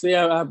 actually,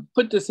 I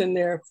put this in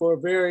there for a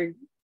very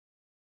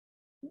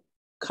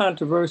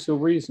controversial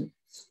reason.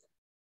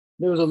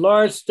 There was a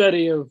large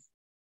study of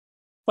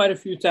quite a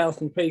few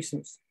thousand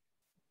patients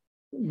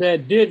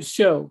that did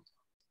show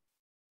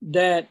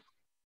that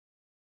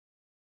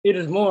it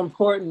is more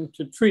important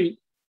to treat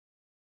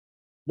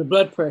the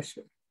blood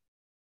pressure.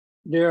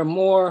 There are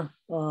more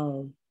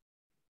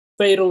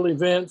fatal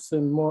events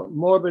and more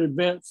morbid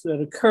events that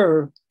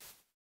occur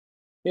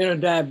in a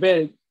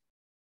diabetic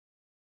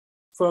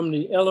from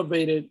the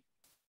elevated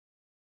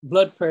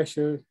blood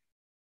pressure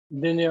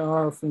than there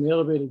are from the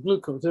elevated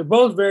glucose. They're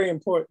both very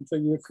important, so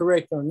you're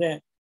correct on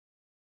that.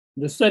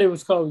 The study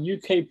was called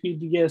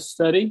UKPDS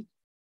study.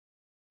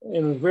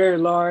 It was very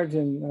large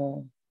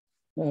and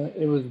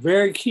it was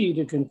very key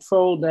to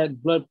control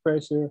that blood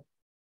pressure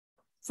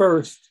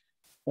first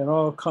at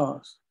all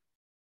costs.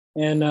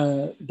 And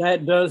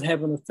that does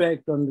have an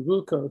effect on the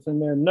glucose.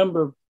 And there are a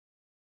number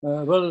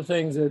of other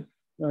things that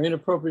are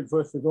inappropriate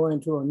for us to go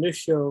into on this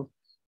show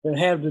that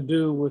have to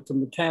do with the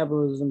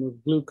metabolism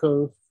of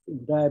glucose,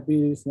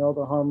 diabetes, and all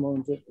the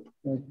hormones.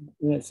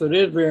 So it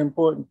is very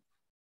important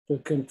to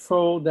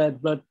control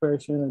that blood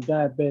pressure in a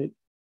diabetic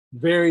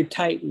very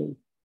tightly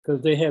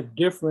because they have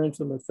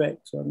differential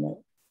effects on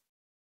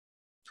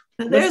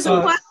that. There's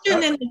a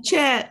question in the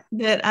chat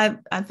that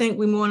I think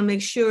we want to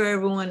make sure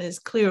everyone is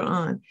clear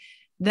on.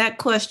 That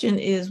question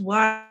is,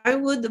 why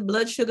would the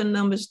blood sugar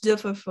numbers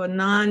differ for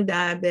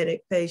non-diabetic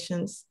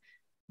patients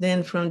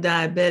than from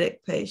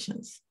diabetic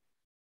patients?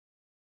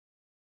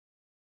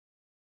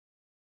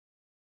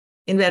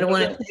 Anybody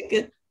want to take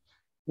it?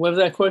 What is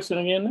that question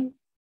again?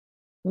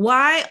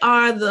 Why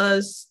are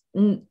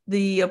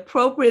the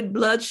appropriate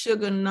blood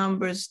sugar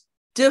numbers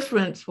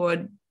different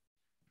for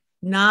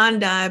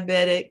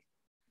non-diabetic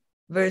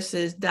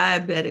versus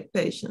diabetic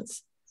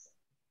patients?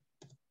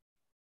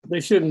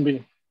 They shouldn't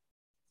be.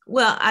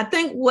 Well, I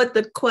think what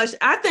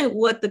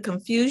the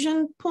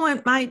confusion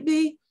point might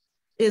be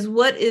is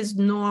what is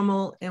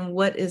normal and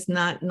what is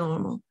not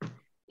normal.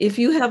 If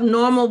you have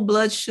normal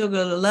blood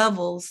sugar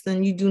levels,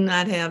 then you do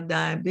not have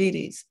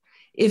diabetes.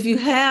 If you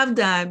have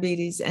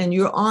diabetes and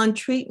you're on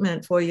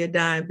treatment for your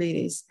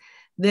diabetes,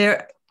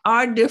 there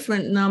are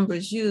different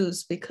numbers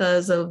used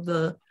because of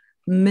the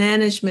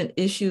management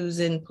issues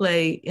in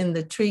play in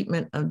the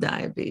treatment of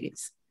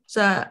diabetes.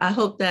 So I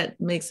hope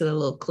that makes it a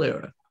little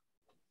clearer.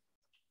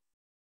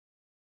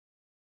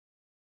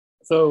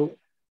 So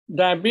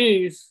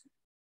diabetes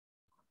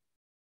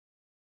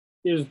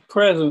is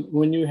present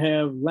when you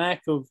have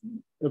lack of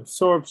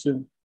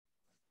absorption,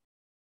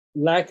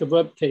 lack of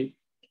uptake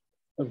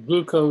of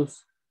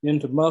glucose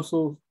into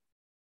muscles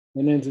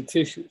and into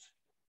tissues.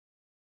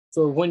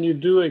 So when you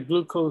do a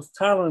glucose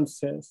tolerance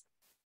test,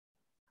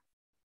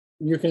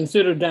 you're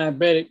considered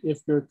diabetic if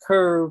your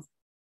curve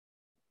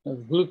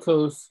of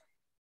glucose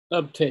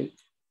uptake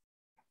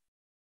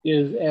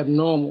is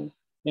abnormal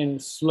and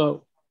is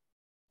slow.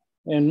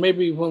 And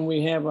maybe when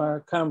we have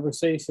our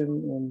conversation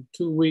in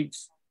 2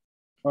 weeks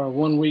or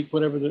 1 week,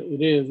 whatever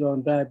it is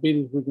on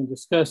diabetes, we can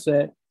discuss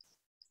that.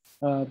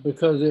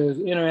 because there's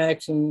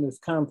interaction that's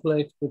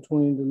complex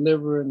between the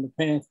liver and the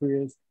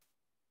pancreas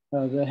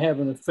that have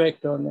an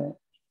effect on that.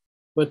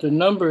 But the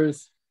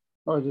numbers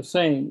are the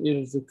same. It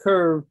is the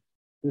curve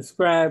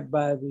described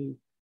by the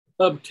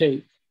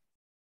uptake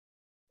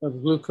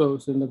of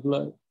glucose in the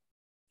blood.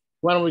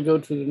 Why don't we go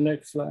to the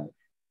next slide?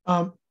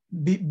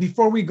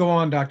 Before we go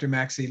on, Dr.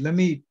 Maxey, let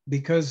me,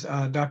 because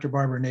Dr.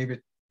 Barbara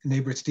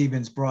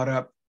Neighbor-Stevens brought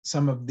up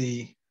some of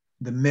the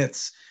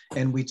myths,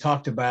 and we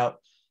talked about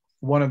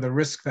one of the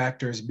risk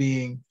factors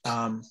being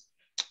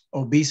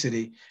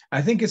obesity.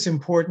 I think it's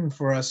important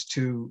for us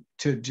to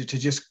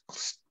just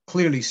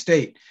clearly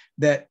state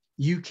that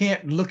you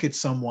can't look at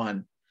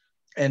someone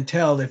and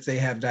tell if they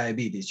have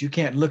diabetes. You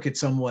can't look at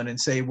someone and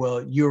say,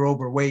 well, you're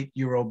overweight,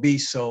 you're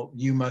obese, so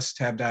you must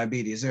have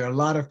diabetes. There are a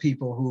lot of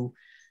people who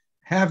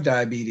have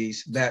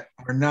diabetes that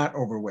are not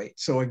overweight.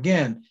 So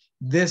again,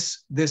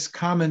 this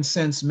common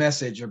sense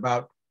message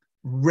about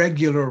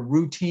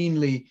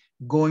routinely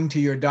going to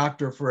your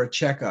doctor for a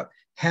checkup,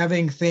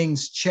 having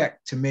things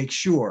checked to make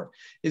sure,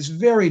 is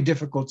very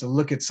difficult to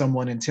look at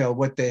someone and tell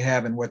what they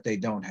have and what they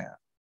don't have.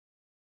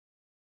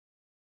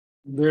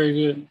 Very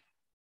good.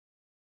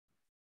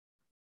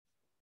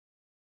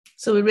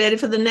 So we ready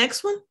for the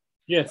next one?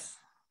 Yes.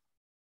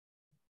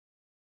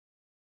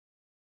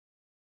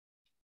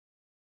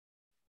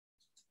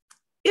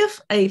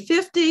 If a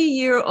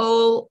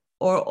 50-year-old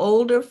or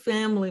older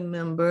family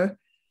member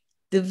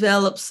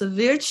develops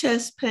severe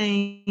chest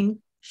pain,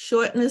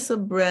 shortness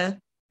of breath,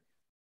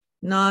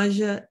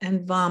 nausea,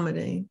 and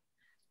vomiting,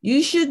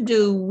 you should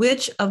do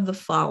which of the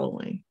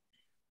following?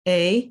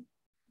 A,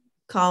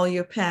 call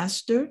your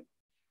pastor.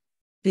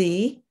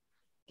 B,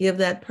 give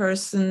that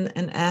person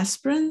an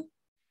aspirin.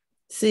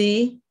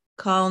 C,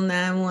 call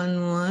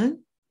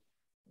 911.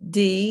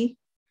 D,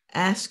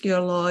 ask your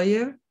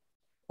lawyer.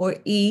 Or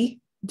E,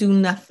 do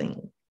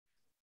nothing.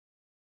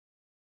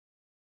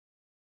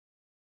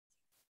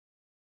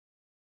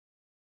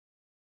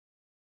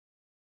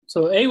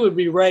 So A would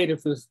be right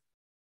if it's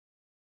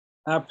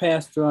our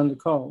pastor on the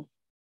call.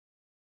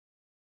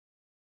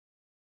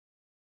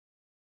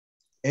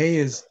 A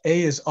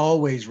is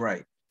always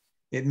right.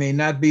 It may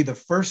not be the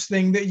first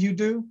thing that you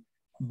do,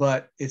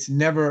 but it's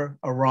never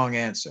a wrong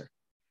answer.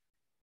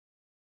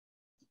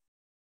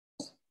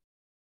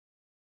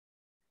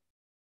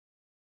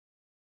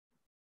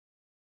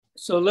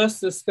 So let's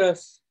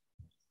discuss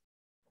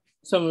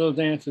some of those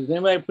answers.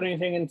 Anybody put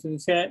anything into the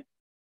chat?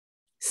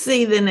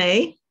 C, then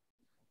A.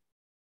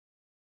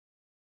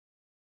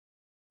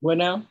 What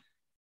now?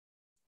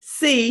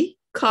 C,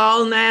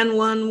 call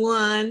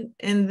 911,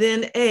 and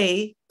then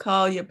A,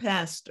 call your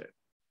pastor.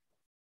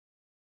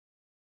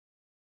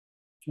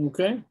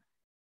 Okay.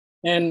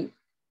 And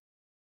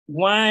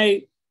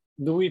why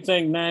do we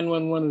think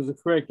 911 is the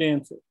correct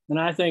answer? And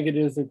I think it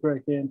is the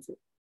correct answer.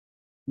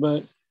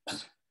 But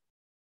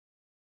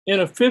in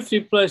a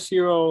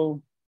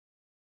 50-plus-year-old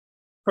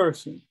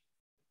person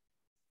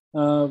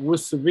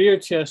with severe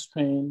chest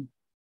pain,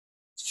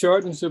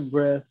 shortness of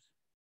breath,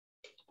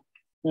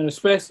 and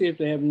especially if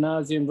they have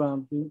nausea and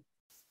vomiting,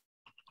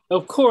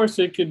 of course,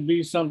 it could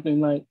be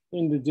something like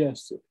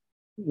indigestion,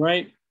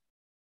 right?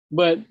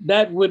 But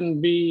that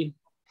wouldn't be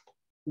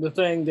the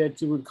thing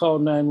that you would call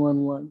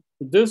 911.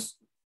 This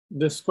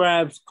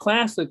describes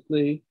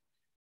classically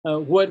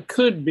what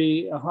could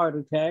be a heart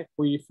attack,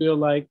 where you feel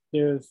like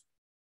there's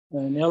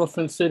an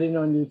elephant sitting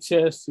on your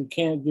chest, you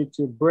can't get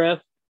your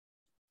breath,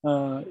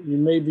 you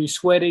may be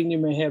sweating, you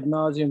may have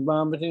nausea and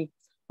vomiting,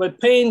 but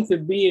pain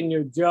could be in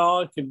your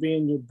jaw, it could be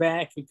in your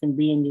back, it can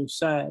be in your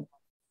side.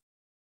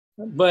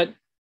 But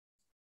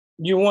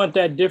you want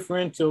that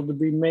differential to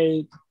be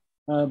made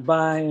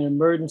by an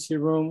emergency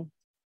room,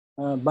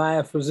 by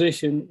a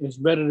physician. It's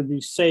better to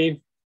be safe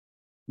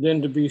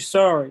than to be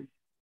sorry.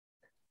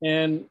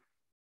 And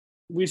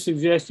we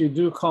suggest you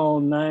do call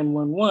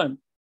 911.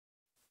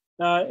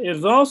 It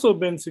has also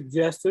been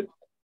suggested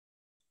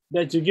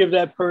that you give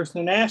that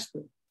person an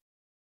aspirin,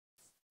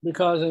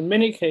 because in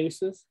many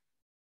cases,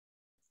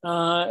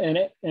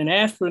 an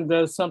aspirin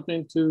does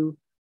something to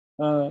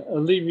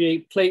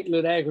alleviate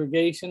platelet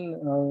aggregation,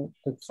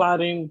 the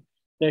clotting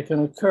that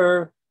can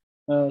occur,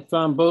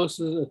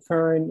 thrombosis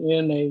occurring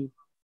in a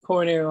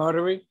coronary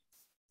artery,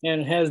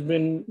 and has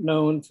been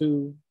known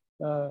to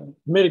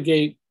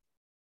mitigate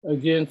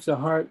against a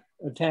heart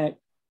attack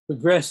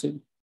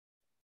progressing.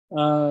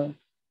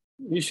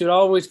 You should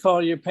always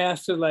call your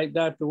pastor, like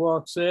Dr.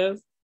 Walk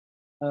says,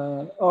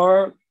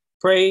 or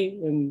pray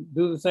and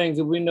do the things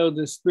that we know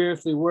that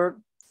spiritually work.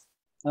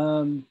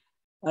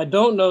 I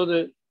don't know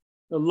that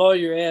a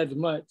lawyer adds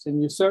much,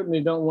 and you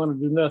certainly don't want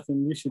to do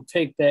nothing. You should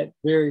take that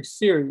very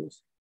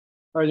serious.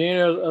 Are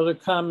there any other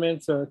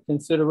comments or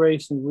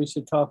considerations we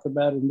should talk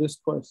about in this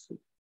question?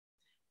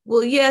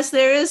 Well, yes,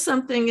 there is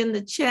something in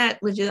the chat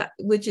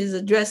which is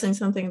addressing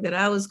something that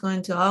I was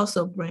going to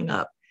also bring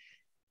up.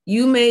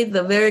 You made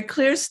the very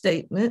clear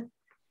statement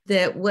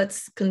that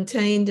what's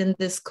contained in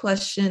this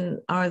question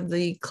are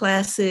the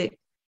classic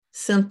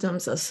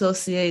symptoms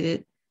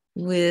associated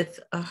with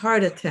a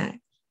heart attack.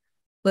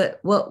 But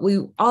what we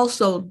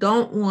also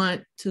don't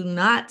want to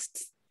not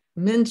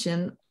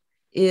mention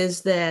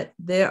is that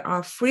there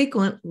are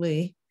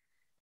frequently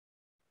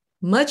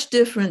much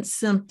different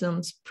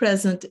symptoms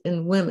present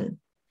in women.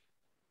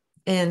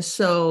 And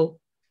so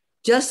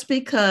just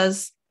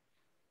because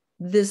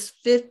this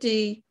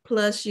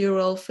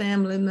 50-plus-year-old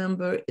family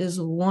member is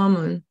a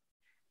woman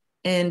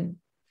and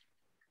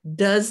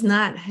does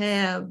not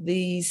have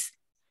these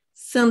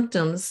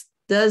symptoms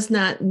does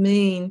not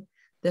mean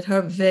that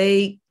her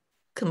vague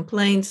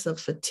complaints of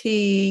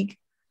fatigue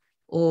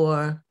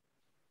or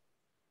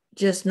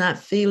just not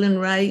feeling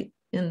right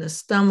in the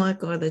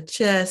stomach or the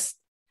chest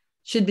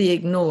should be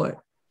ignored.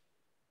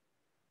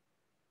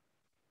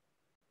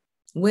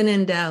 When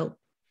in doubt,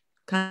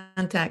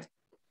 contact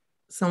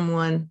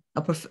someone,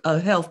 a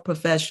health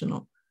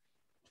professional.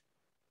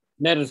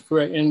 That is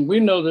correct. And we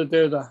know that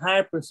there's a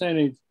high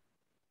percentage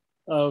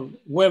of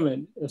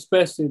women,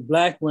 especially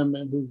Black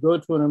women, who go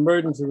to an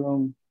emergency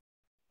room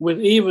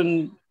with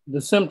even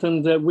the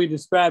symptoms that we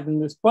described in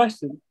this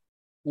question,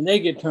 and they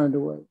get turned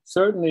away.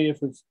 Certainly,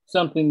 if it's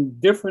something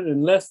different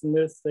and less than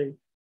this, they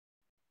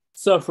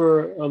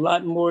suffer a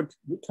lot more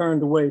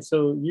turned away.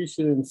 So you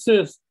should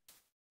insist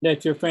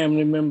that your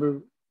family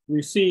member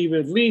receive,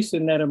 at least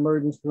in that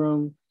emergency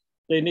room,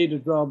 they need to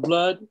draw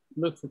blood,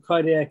 look for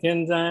cardiac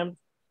enzymes.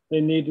 They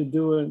need to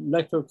do an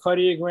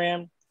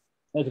electrocardiogram.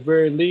 At the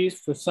very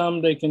least, for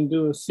some, they can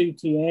do a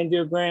CT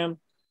angiogram,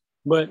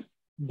 but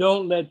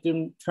don't let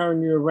them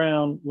turn you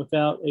around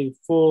without a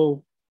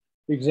full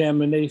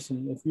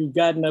examination. If you've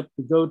gotten up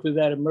to go to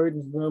that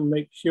emergency room,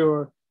 make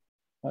sure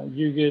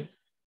you get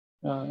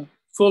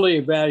fully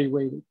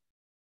evaluated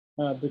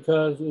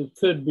because it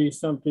could be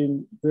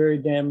something very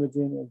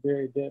damaging and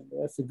very deadly.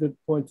 That's a good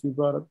point you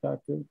brought up,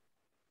 Doctor.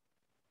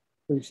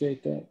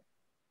 Appreciate that.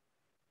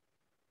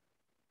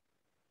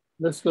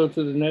 Let's go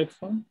to the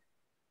next one.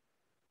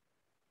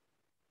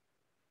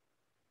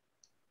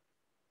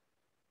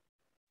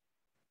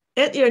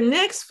 At your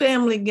next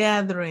family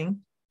gathering,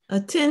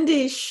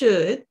 attendees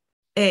should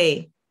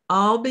A,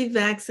 all be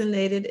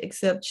vaccinated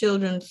except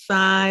children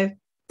 5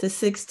 to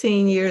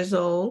 16 years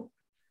old.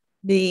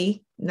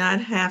 B,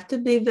 not have to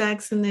be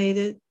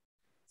vaccinated.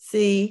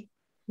 C,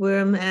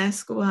 wear a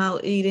mask while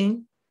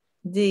eating.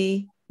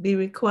 D, be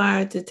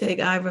required to take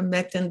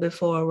ivermectin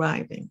before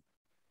arriving.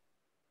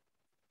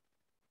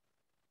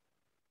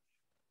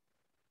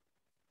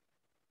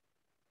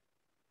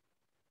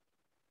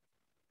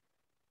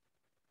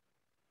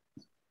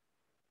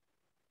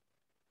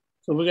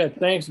 So we got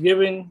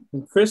Thanksgiving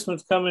and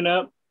Christmas coming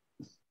up.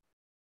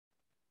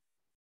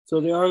 So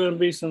there are going to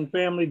be some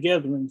family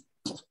gatherings.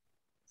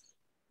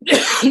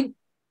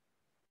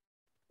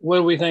 What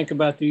do we think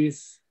about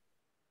these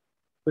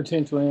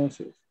potential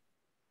answers?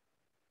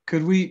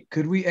 Could we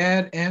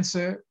add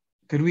answer?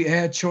 Could we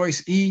add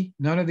choice E,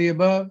 none of the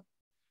above?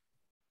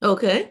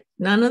 Okay,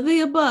 none of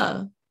the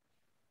above.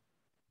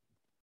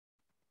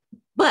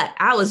 But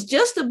I was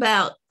just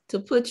about to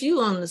put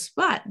you on the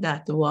spot,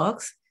 Dr.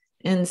 Walks,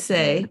 and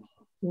say,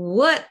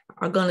 what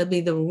are going to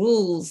be the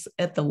rules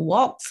at the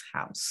Walks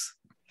house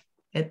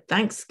at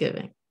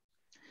Thanksgiving?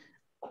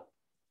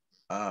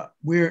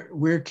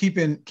 We're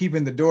keeping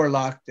the door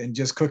locked and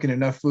just cooking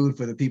enough food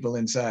for the people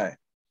inside.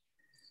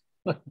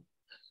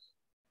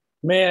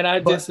 Man, I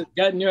just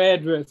gotten your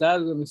address. I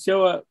was going to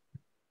show up.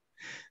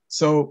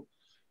 So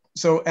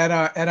at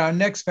our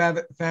next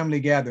family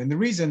gathering, the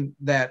reason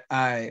that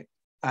I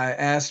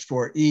asked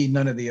for E,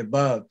 none of the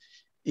above,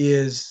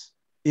 is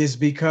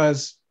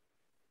because,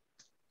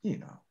 you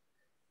know,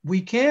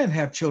 we can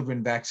have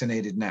children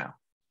vaccinated now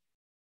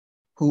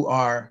who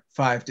are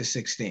 5 to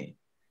 16.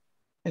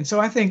 And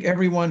so I think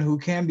everyone who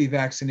can be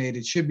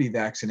vaccinated should be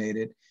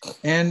vaccinated.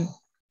 And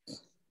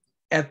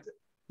at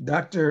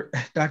Dr.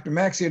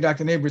 Maxey or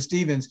Dr.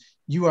 Nabors-Stevens,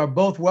 you are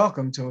both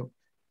welcome to,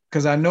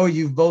 because I know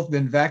you've both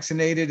been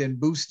vaccinated and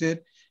boosted.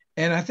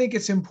 And I think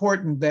it's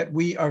important that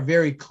we are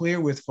very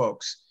clear with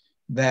folks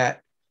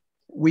that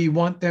we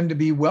want them to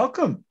be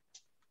welcome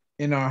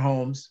in our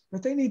homes,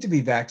 but they need to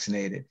be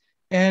vaccinated.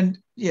 And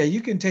yeah,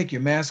 you can take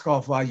your mask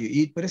off while you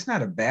eat, but it's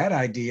not a bad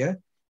idea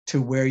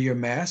to wear your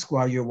mask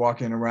while you're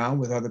walking around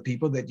with other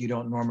people that you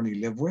don't normally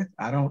live with.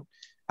 I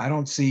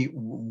don't see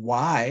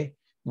why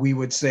we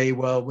would say,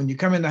 well, when you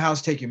come in the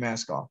house, take your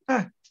mask off.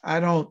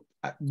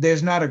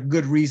 There's not a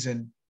good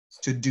reason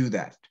to do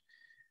that.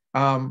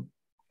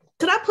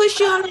 Could I push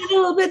you on that a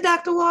little bit,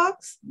 Dr.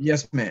 Walks?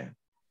 Yes, ma'am.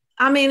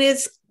 I mean,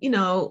 it's,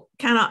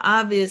 kind of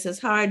obvious it's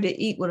hard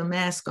to eat with a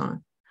mask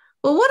on.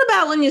 But what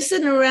about when you're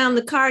sitting around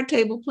the card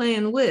table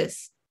playing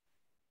whist?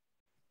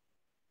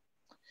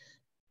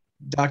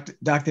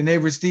 Dr.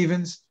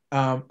 Nabors-Stevens,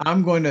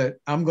 I'm going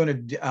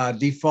to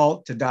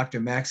default to Dr.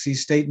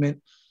 Maxey's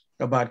statement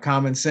about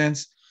common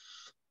sense.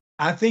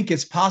 I think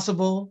it's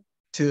possible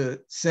to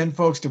send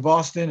folks to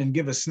Boston and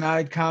give a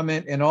snide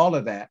comment and all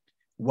of that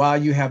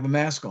while you have a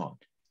mask on.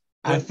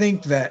 I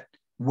think that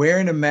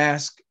wearing a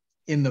mask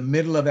in the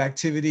middle of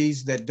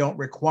activities that don't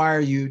require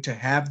you to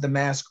have the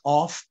mask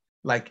off,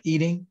 like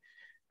eating,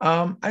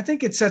 I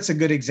think it sets a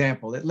good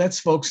example. It lets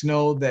folks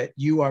know that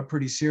you are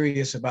pretty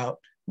serious about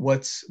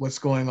what's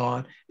going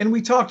on. And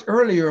we talked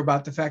earlier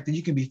about the fact that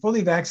you can be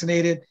fully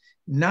vaccinated,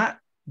 not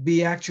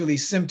be actually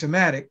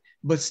symptomatic,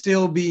 but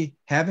still be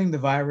having the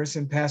virus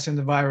and passing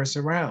the virus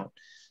around.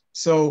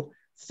 So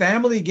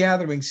family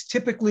gatherings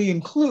typically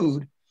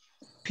include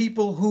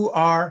people who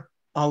are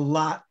a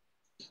lot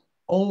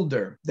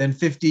older than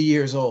 50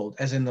 years old,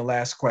 as in the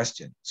last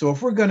question. So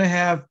if we're going to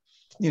have,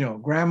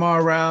 grandma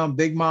around,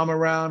 big mom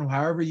around,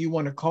 however you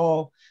want to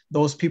call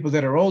those people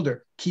that are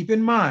older, keep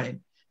in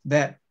mind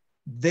that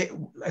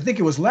I think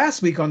it was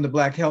last week on the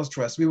Black Health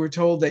Trust, we were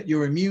told that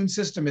your immune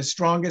system is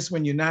strongest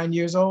when you're 9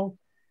 years old.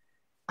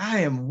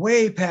 I am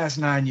way past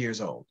 9 years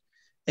old.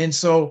 And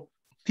so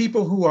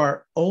people who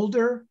are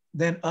older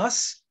than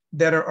us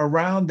that are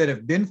around that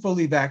have been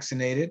fully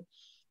vaccinated,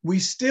 we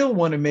still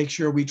want to make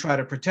sure we try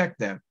to protect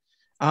them.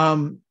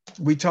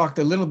 We talked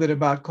a little bit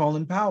about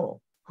Colin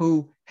Powell,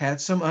 who had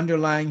some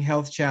underlying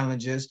health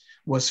challenges,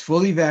 was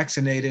fully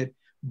vaccinated,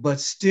 but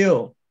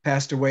still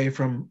passed away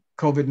from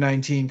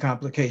COVID-19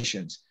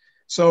 complications.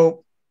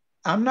 So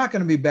I'm not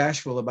going to be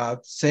bashful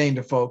about saying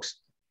to folks,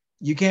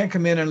 you can't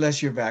come in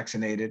unless you're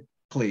vaccinated,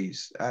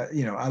 please. I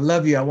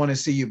love you, I want to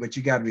see you, but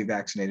you got to be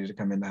vaccinated to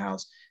come in the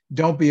house.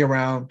 Don't be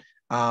around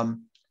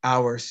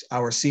our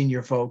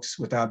senior folks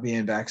without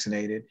being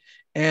vaccinated.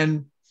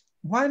 And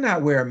why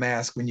not wear a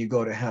mask when you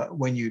go to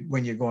when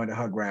you're going to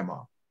hug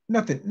grandma?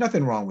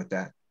 Nothing wrong with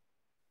that.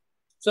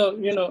 So,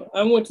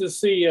 I went to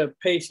see a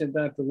patient,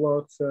 Dr.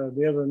 Walsh,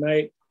 the other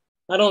night.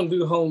 I don't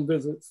do home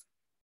visits,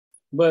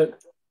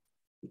 but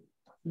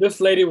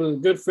this lady was a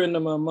good friend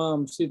of my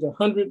mom. She's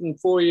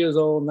 104 years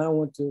old, and I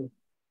went to,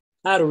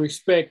 out of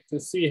respect, to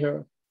see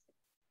her.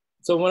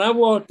 So when I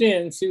walked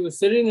in, she was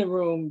sitting in the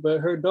room,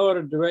 but her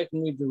daughter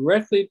directed me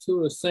directly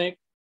to a sink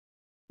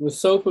with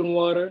soap and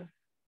water.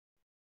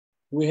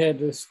 We had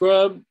to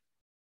scrub.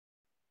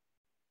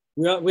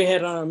 We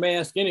had on our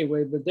mask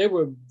anyway, but they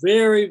were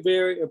very,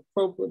 very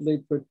appropriately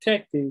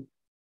protective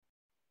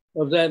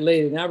of that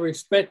lady. And I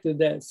respected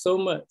that so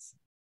much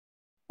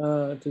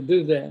to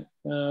do that.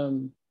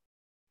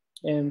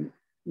 And,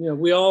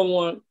 we all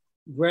want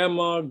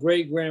grandma,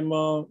 great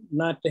grandma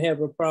not to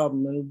have a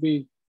problem. And it'd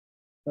be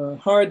a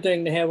hard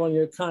thing to have on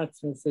your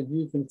conscience that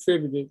you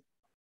contributed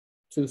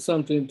to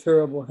something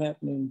terrible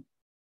happening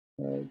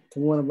to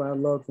one of our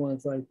loved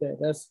ones like that.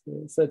 That's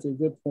such a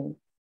good point.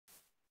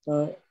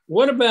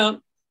 What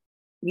about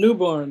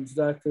newborns,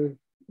 Dr.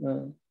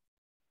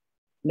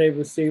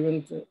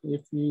 Neighbor-Stevens?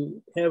 If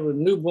you have a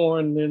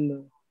newborn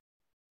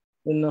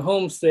in the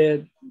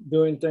homestead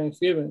during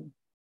Thanksgiving,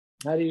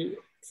 how do you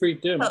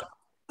treat them?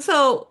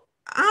 So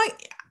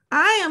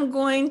I am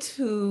going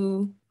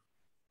to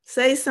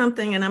say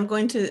something, and I'm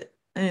going to,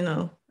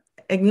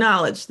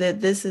 acknowledge that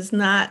this is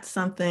not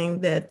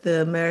something that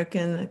the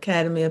American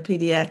Academy of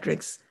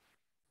Pediatrics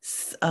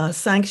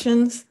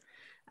sanctions.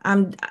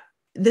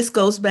 This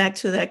goes back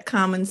to that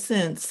common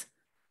sense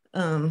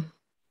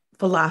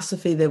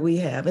philosophy that we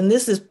have, and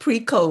this is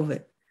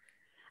pre-COVID.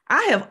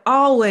 I have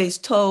always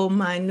told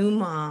my new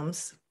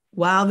moms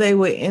while they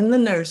were in the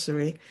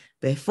nursery,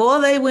 before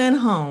they went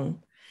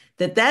home,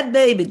 that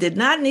baby did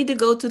not need to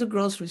go to the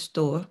grocery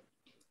store.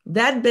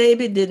 That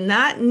baby did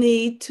not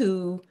need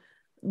to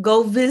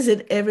go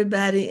visit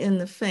everybody in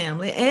the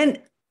family.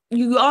 And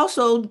you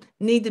also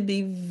need to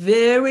be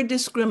very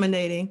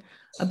discriminating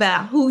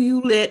about who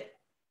you let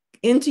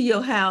into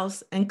your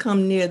house and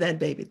come near that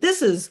baby.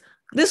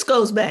 This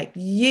goes back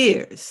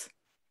years.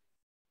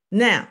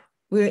 Now,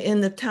 we're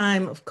in the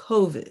time of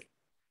COVID.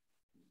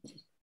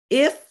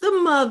 If the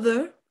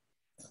mother,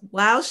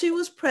 while she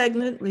was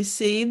pregnant,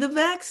 received the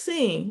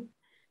vaccine,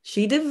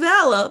 she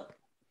developed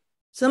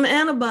some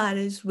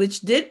antibodies which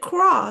did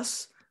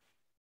cross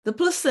the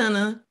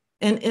placenta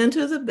and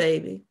enter the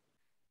baby.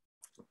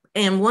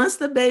 And once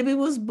the baby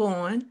was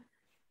born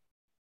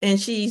and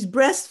she's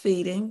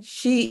breastfeeding,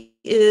 she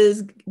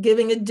is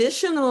giving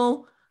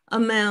additional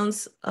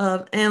amounts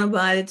of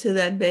antibody to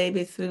that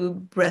baby through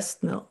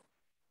breast milk.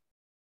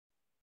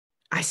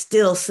 I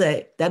still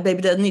say that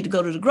baby doesn't need to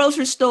go to the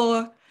grocery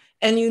store,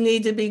 and you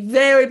need to be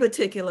very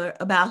particular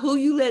about who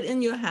you let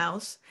in your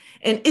house.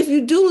 And if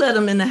you do let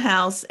them in the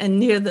house and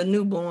near the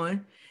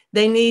newborn,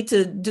 they need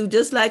to do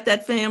just like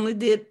that family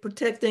did,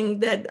 protecting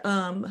that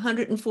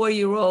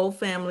 104-year-old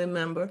family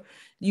member.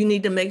 You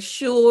need to make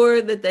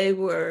sure that they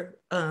were,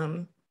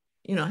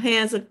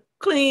 hands are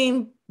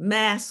clean,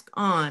 mask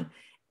on.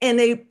 And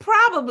they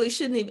probably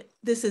shouldn't even,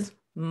 this is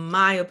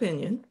my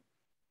opinion,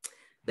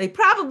 they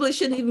probably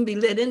shouldn't even be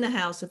let in the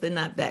house if they're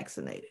not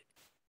vaccinated.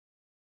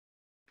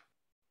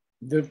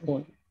 Good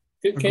point.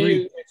 Can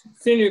you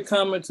extend your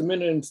comments a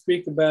minute and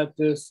speak about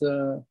this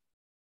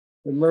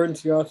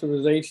emergency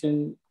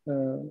authorization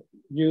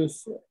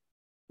use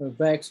of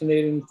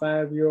vaccinating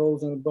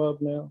 5-year-olds and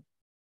above now?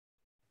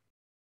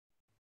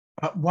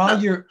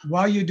 While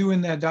you're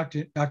doing that,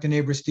 Dr.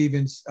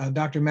 Neighbor-Stevens,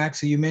 Dr.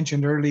 Maxey, you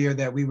mentioned earlier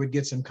that we would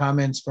get some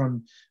comments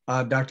from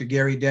Dr.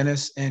 Gary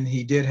Dennis, and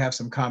he did have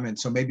some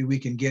comments. So maybe we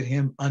can get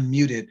him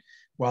unmuted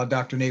while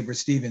Dr.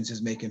 Neighbor-Stevens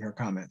is making her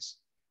comments.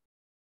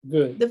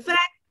 Good. The fact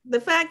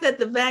the fact that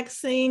the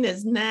vaccine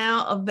is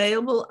now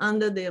available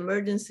under the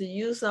emergency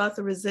use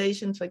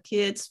authorization for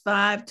kids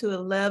 5 to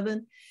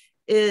 11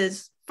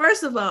 is,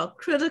 first of all,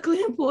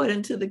 critically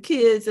important to the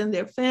kids and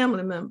their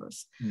family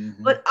members,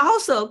 but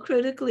also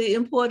critically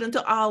important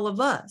to all of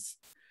us.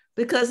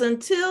 Because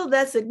until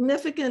that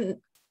significant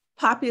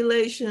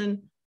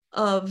population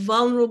of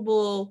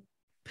vulnerable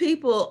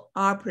people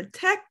are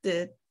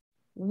protected,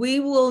 we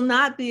will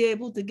not be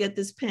able to get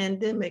this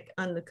pandemic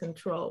under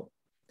control.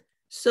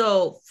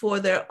 So for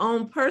their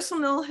own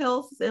personal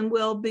health and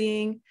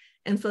well-being,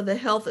 and for the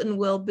health and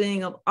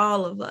well-being of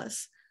all of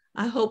us,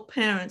 I hope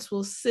parents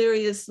will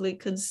seriously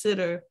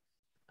consider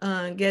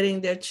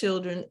getting their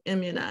children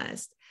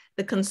immunized.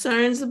 The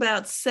concerns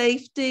about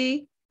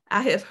safety,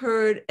 I have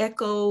heard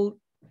echoed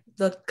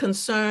the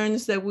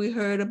concerns that we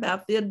heard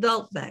about the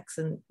adult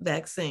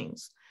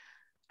vaccines.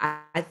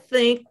 I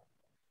think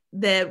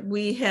that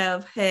we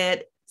have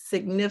had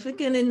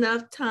significant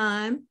enough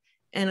time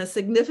and a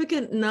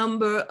significant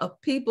number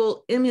of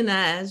people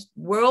immunized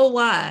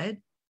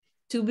worldwide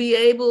to be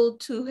able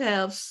to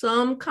have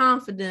some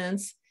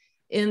confidence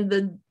in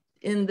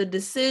the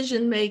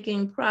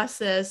decision-making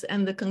process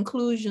and the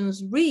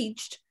conclusions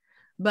reached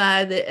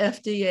by the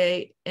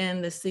FDA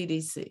and the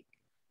CDC.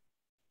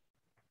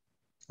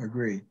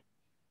 Agreed.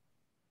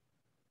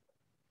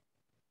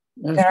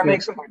 Can I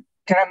make some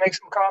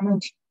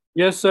comments?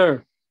 Yes,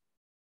 sir.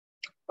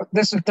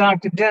 This is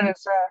Dr.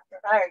 Dennis.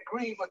 I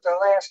agree with the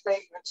last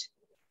statements.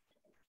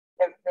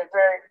 They're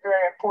very,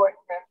 very important.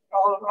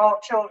 And all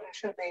children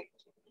should be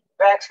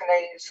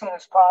vaccinated as soon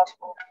as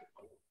possible.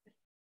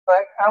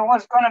 But I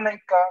was going to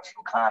make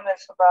some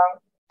comments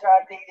about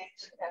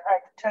diabetes and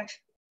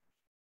hypertension.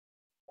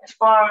 As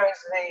far as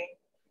the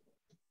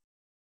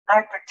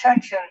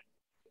hypertension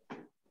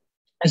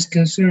is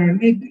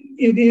concerned,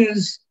 it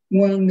is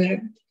one that,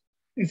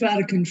 if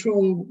out of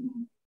control,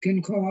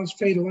 can cause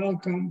fatal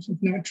outcomes if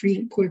not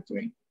treated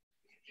quickly.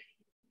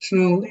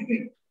 So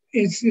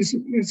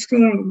it's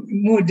kind of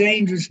more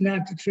dangerous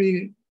not to treat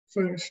it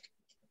first.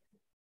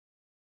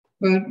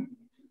 But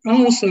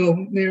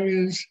also there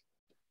is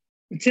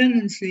a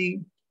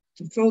tendency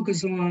to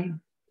focus on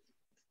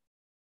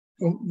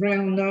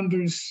round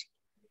numbers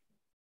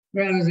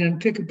rather than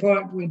pick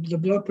apart with the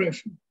blood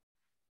pressure.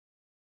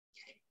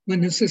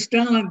 When the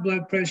systolic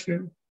blood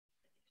pressure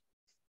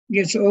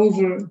gets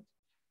over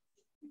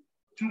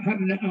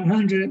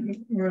 100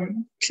 or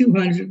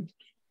 200,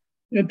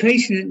 the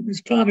patient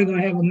is probably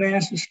going to have a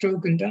massive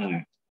stroke and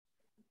die.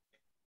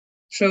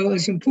 So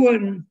it's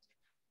important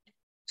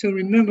to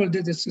remember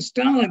that the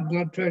systolic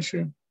blood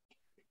pressure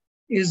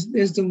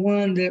is the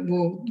one that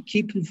will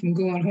keep you from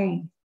going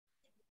home.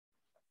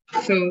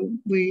 So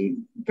the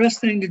best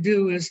thing to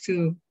do is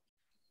to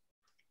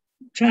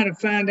try to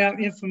find out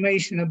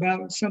information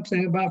about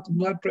something about the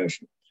blood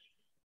pressure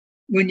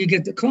when you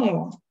get the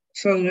call,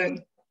 so that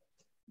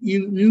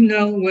you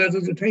know whether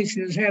the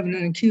patient is having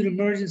an acute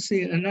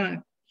emergency or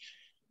not.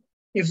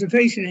 If the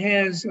patient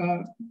has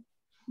a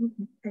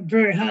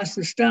very high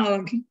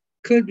systolic,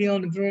 could be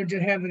on the verge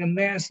of having a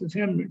massive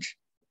hemorrhage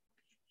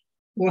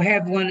or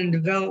have one in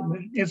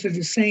development. If at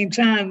the same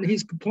time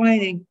he's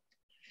complaining,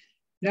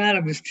 not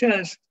of his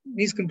chest,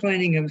 he's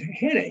complaining of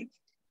headache.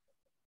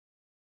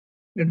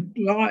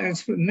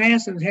 It's a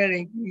massive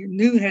headache,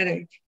 new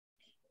headache,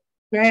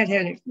 bad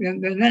headache,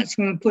 then that's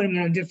going to put him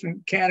in a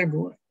different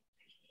category.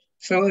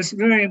 So it's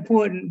very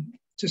important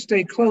to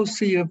stay close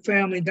to your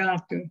family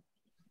doctor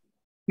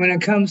when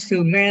it comes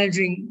to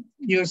managing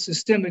your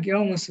systemic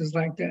illnesses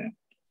like that.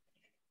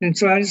 And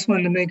so I just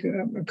wanted to make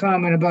a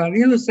comment about it.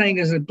 The other thing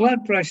is that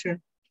blood pressure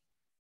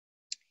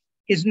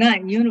is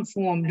not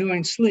uniform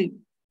during sleep.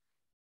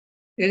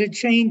 It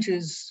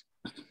changes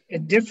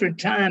at different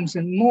times,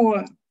 and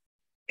more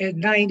at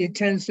night, it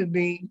tends to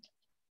be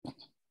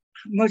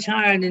much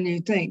higher than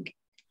you think.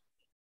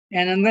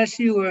 And unless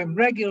you are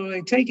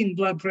regularly taking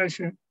blood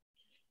pressure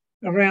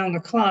around the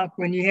clock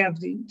when you have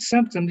the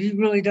symptoms, you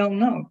really don't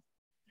know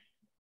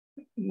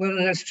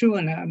whether that's true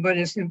or not. But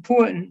it's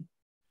important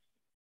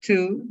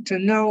to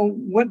know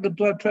what the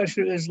blood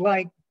pressure is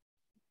like.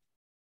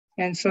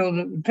 And so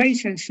the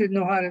patient should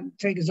know how to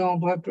take his own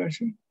blood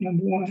pressure,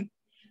 number one.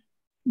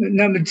 But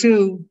number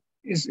two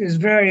is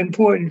very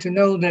important to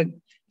know that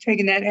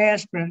taking that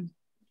aspirin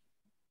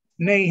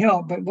may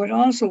help. But what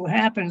also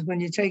happens when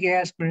you take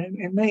aspirin,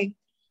 it may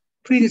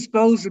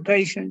predispose the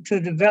patient to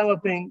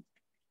developing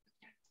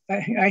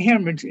a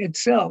hemorrhage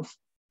itself.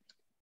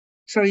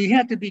 So you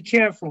have to be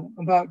careful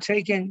about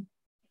taking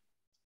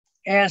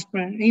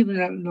aspirin, even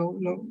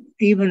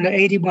the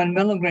 81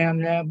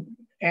 milligram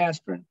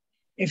aspirin,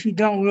 if you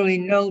don't really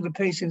know the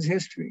patient's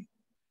history.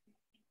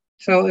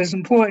 So it's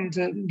important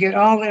to get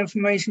all the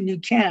information you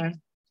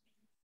can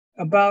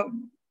about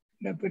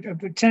a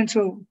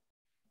potential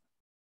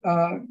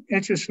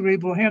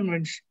intracerebral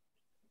hemorrhage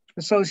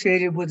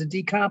associated with a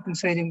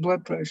decompensating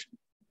blood pressure.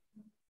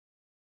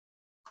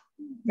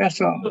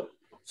 That's all.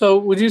 So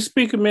would you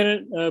speak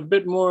a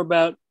bit more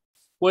about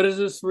what is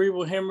a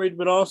cerebral hemorrhage,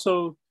 but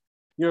also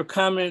your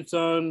comments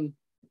on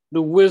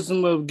the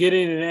wisdom of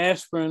getting an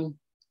aspirin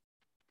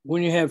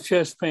when you have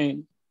chest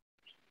pain?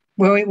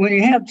 Well, when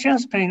you have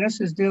chest pain, let's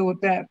just deal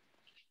with that.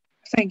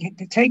 I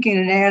think taking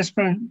an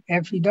aspirin,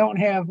 if you don't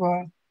have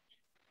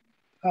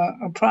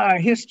a prior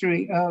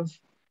history of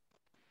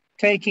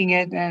taking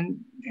it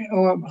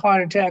or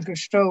heart attack or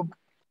stroke,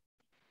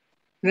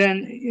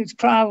 then it's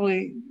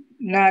probably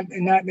not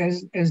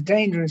as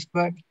dangerous.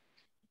 But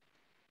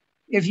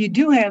if you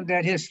do have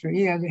that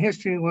history, the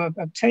history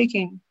of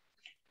taking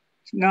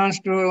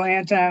non-steroidal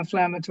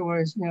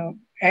anti-inflammatories,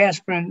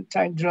 aspirin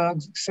type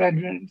drugs,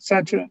 et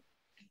cetera,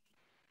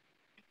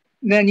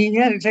 then you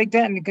got to take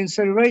that into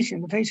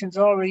consideration. The patient's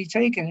already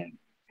taken it,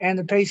 and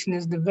the patient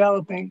is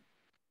developing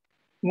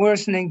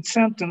worsening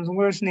symptoms,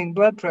 worsening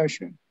blood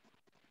pressure.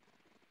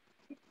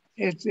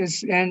 And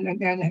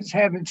is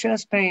having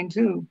chest pain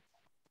too.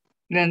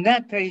 Then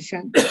that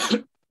patient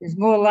is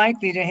more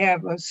likely to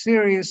have a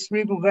serious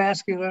cerebral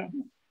vascular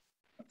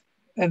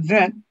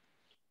event,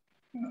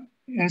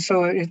 and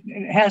so it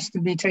has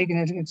to be taken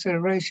into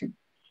consideration.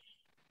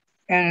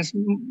 And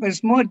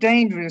it's more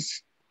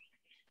dangerous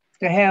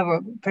to have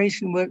a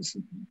patient with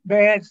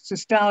bad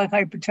systolic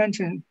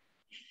hypertension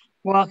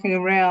walking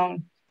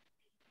around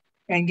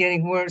and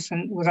getting worse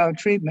and without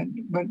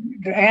treatment. But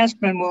the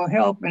aspirin will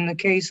help in the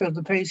case of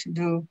the patient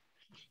who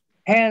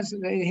has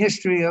a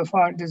history of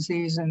heart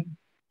disease and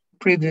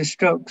previous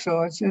stroke.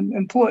 So it's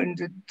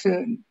important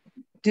to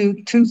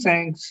do two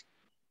things: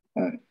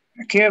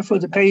 care for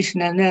the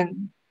patient and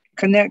then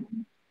connect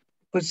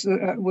with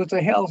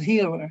a health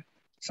healer.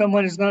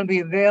 Someone is going to be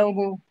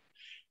available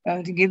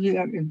to give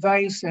you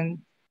advice and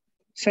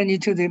send you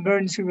to the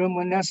emergency room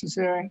when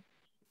necessary.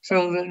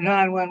 So the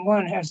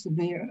 911 has to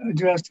be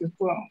addressed as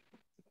well.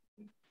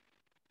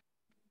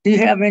 Do you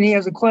have any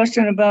other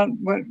question about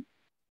what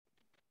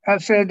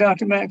I've said,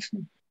 Dr.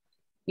 Maxson?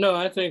 No,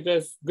 I think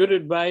that's good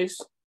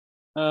advice.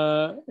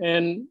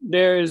 And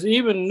there is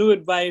even new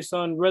advice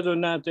on whether or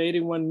not the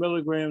 81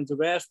 milligrams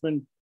of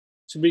aspirin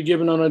should be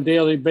given on a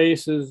daily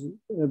basis.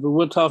 But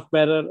we'll talk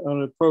about it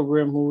on a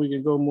program where we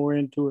can go more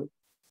into it.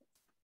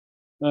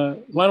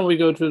 Why don't we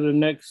go to the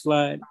next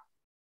slide?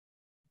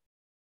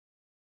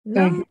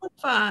 Number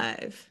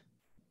 5.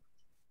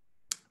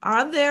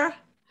 Are there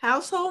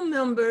household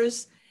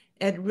members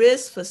at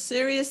risk for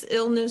serious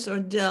illness or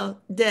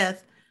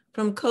death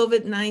from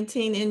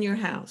COVID-19 in your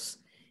house?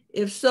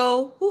 If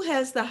so, who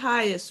has the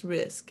highest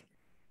risk?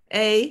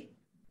 A,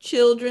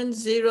 children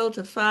 0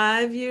 to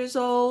 5 years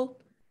old.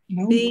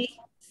 No. B,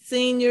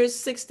 seniors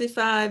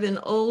 65 and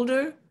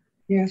older.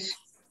 Yes.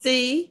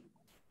 C,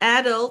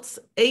 adults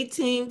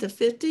 18 to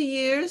 50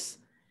 years.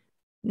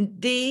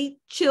 D,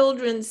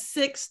 children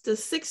 6 to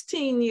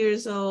 16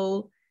 years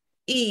old.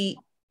 E,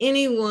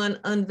 anyone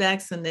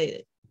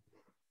unvaccinated.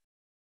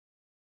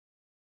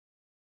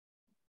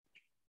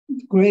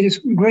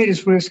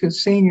 Greatest risk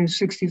is seniors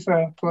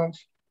 65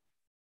 plus.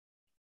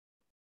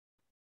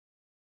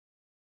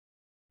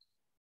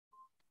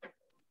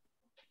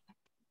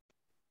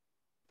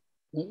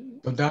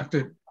 So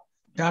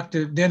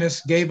Dr.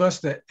 Dennis gave us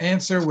the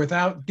answer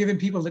without giving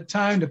people the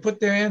time to put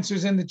their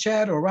answers in the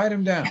chat or write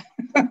them down.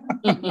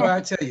 Well,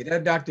 I tell you,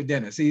 that Dr.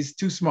 Dennis, he's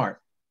too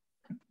smart.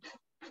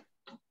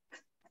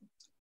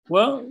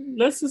 Well,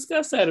 let's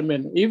discuss that a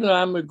minute. Even though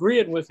I'm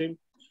agreeing with him,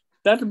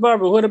 Dr.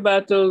 Barber, what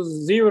about those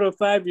 0 to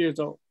 5 years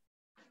old?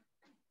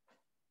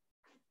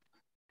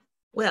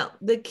 Well,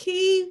 the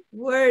key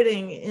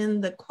wording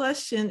in the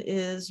question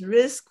is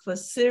risk for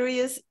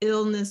serious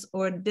illness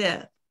or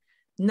death,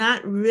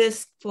 not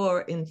risk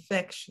for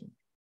infection.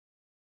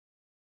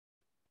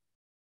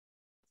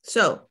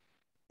 So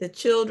the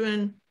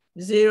children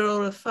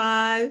 0 to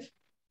 5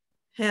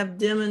 have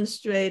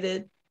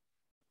demonstrated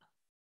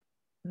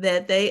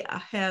that they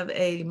have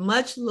a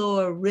much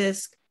lower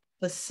risk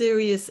for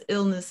serious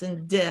illness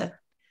and death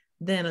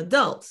than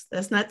adults.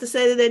 That's not to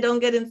say that they don't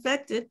get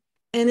infected,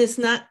 and it's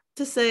not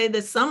to say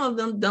that some of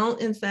them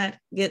don't, in fact,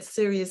 get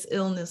serious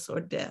illness or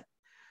death,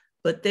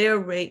 but their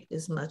rate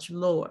is much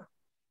lower.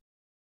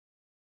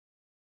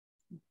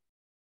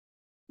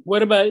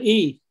 What about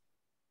E?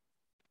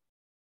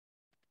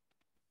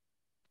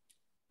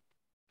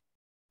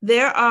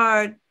 There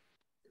are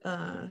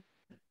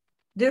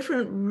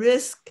different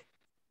risk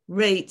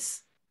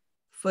rates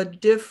for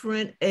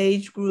different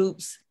age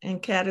groups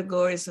and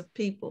categories of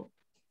people.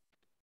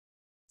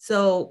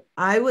 So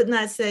I would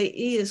not say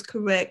E is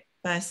correct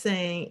by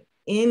saying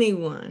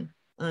anyone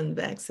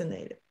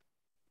unvaccinated.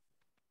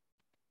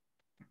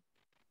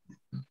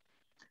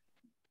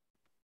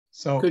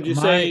 So could you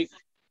say,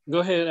 go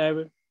ahead,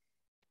 Ivan.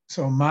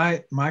 So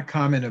my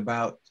comment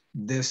about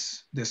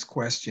this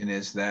question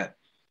is that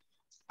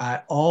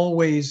I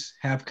always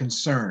have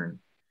concern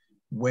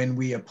when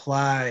we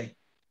apply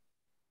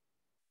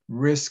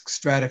risk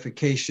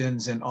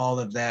stratifications and all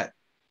of that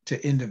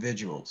to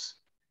individuals,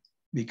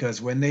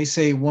 because when they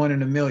say 1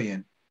 in a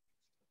million,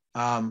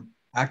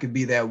 I could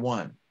be that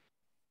one.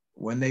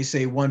 When they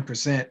say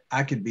 1%,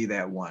 I could be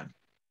that one.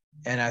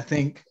 And I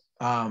think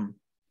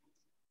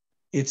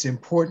it's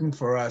important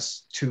for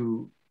us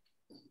to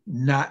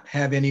not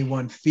have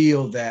anyone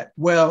feel that,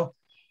 well,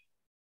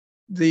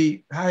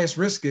 the highest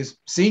risk is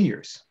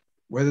seniors.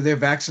 whether they're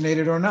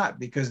vaccinated or not,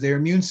 because their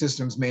immune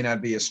systems may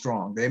not be as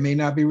strong. They may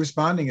not be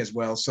responding as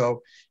well.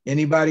 So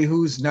anybody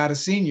who's not a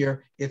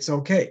senior, it's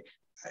okay.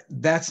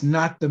 That's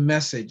not the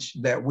message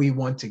that we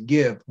want to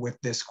give with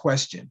this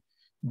question.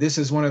 This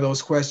is one of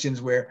those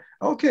questions where,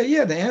 okay,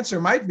 yeah, the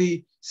answer might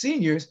be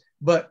seniors,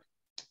 but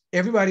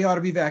everybody ought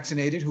to be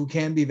vaccinated who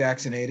can be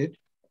vaccinated,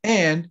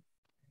 and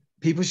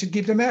people should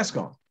keep their mask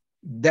on.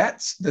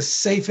 That's the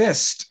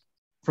safest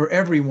for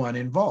everyone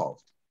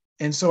involved.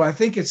 And so I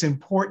think it's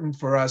important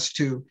for us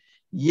to,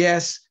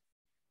 yes,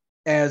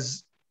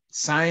 as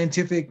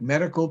scientific,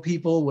 medical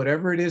people,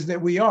 whatever it is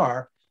that we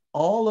are,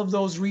 all of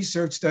those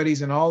research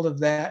studies and all of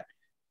that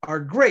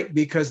are great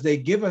because they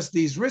give us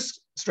these risk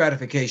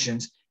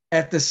stratifications.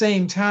 At the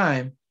same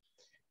time,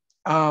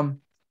 I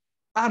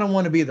don't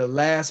want to be the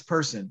last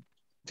person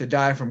to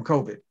die from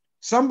COVID.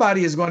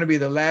 Somebody is going to be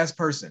the last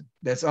person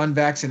that's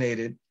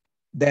unvaccinated,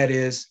 that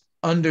is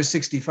under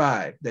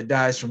 65, that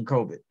dies from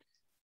COVID.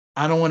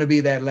 I don't want to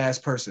be that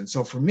last person.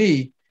 So for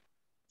me,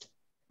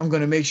 I'm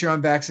going to make sure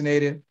I'm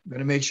vaccinated. I'm going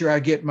to make sure I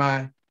get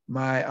my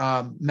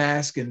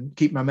mask and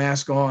keep my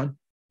mask on,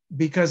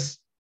 because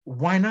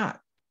why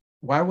not?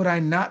 Why would I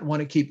not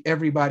want to keep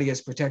everybody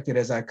as protected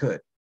as I could?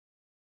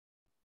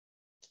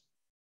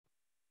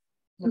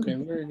 Okay,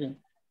 very good.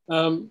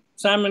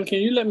 Simon, can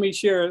you let me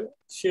share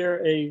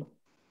the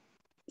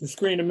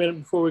screen a minute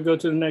before we go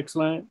to the next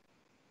slide?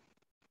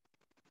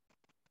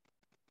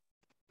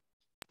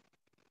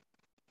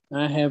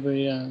 I have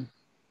a,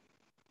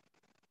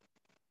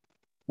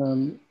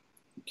 can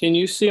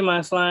you see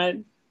my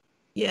slide?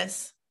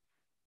 Yes.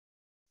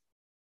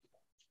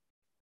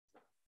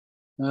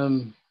 I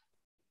don't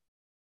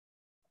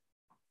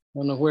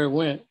know where it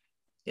went.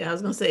 Yeah, I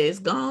was gonna say it's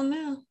gone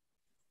now.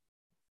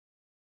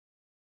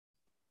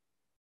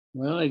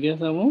 Well, I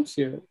guess I won't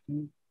share it.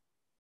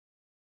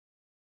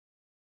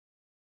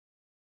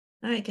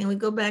 All right, can we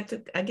go back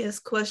to, I guess,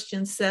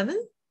 question 7?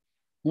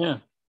 Yeah.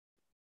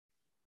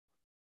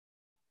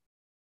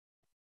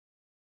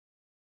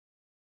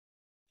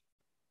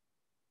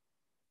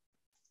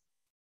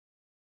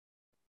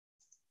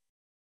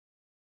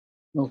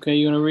 Okay,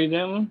 you want to read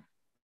that one?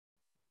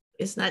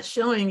 It's not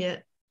showing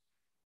yet.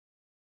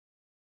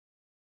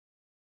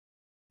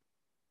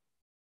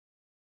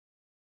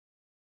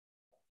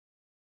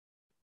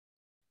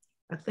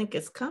 I think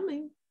it's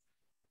coming.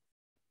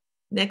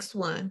 Next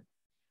one.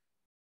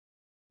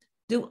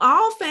 Do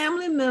all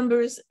family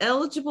members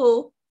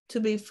eligible to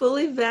be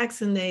fully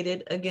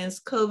vaccinated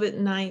against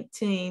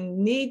COVID-19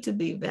 need to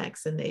be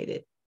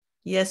vaccinated?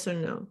 Yes or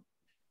no?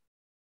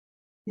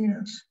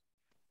 Yes.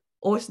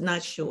 Or it's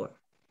not sure?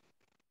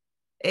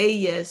 A,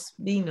 yes,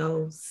 B,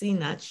 no, C,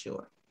 not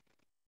sure.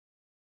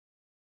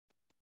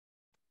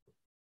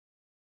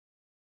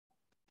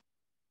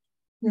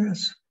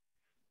 Yes.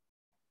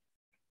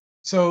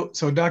 So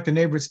Dr.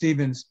 Neighbor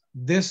Stevens,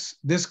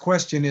 this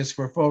question is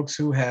for folks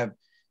who have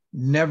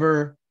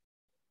never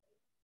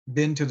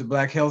been to the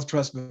Black Health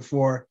Trust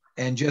before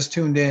and just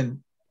tuned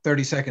in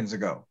 30 seconds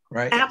ago,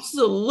 right?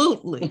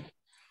 Absolutely.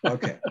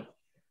 Okay.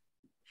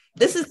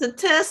 This is to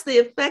test the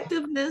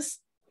effectiveness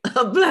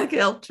of Black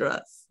Health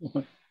Trust.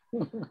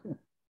 So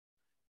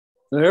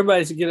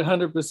everybody should get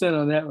 100%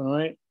 on that one,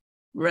 right?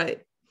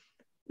 Right.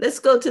 Let's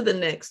go to the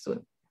next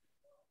one.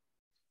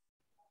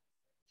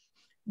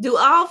 Do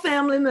all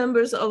family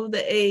members over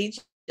the age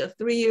of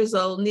 3 years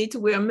old need to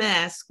wear a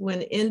mask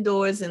when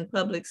indoors in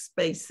public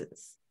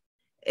spaces?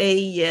 A,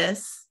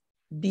 yes,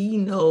 B,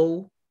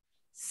 no,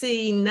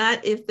 C,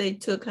 not if they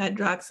took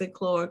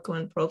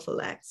hydroxychloroquine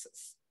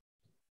prophylaxis.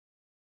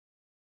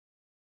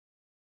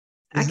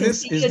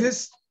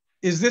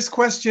 Is this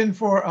question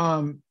for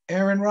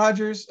Aaron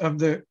Rodgers of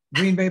the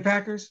Green Bay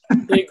Packers?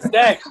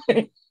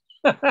 Exactly.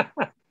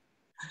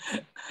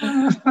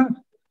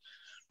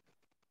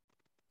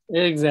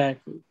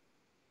 Exactly.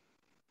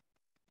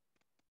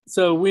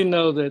 So we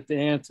know that the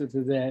answer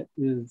to that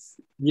is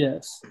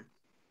yes.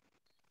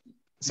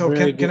 So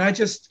can I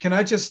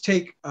just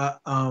take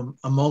a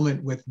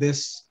moment with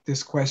this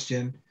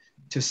question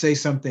to say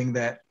something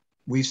that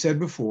we've said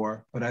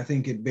before, but I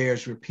think it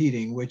bears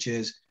repeating, which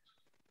is,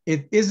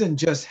 it isn't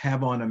just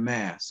have on a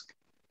mask.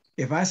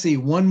 If I see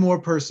one more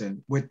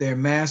person with their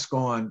mask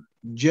on,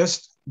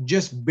 just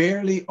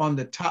barely on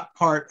the top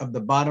part of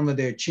the bottom of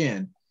their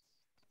chin,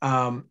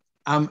 I'm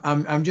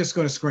just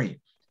going to scream.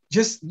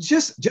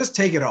 Just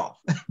take it off.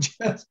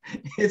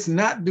 It's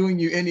not doing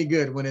you any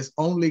good when it's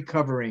only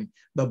covering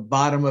the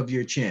bottom of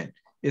your chin.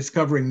 It's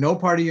covering no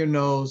part of your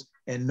nose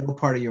and no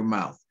part of your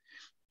mouth.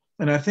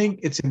 And I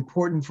think it's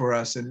important for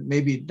us, and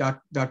maybe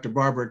Dr.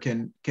 Barber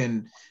can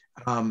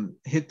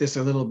hit this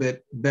a little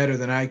bit better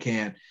than I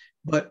can,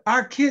 but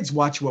our kids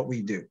watch what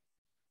we do.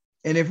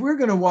 And if we're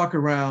going to walk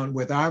around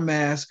with our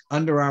mask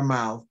under our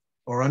mouth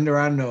or under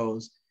our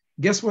nose,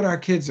 guess what our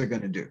kids are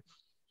going to do?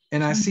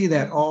 And I see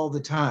that all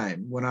the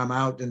time when I'm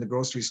out in the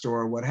grocery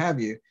store or what have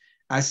you.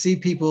 I see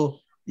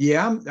people,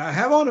 yeah, I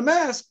have on a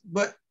mask,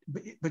 but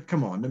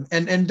come on.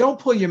 And don't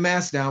pull your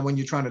mask down when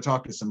you're trying to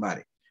talk to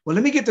somebody. Well,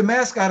 let me get the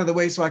mask out of the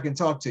way so I can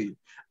talk to you,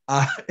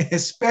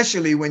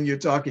 especially when you're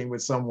talking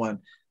with someone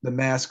the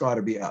mask ought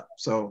to be up.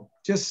 So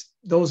just,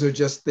 those are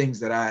just things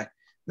that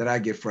I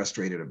get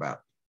frustrated about.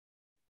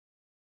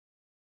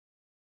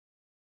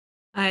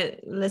 All right,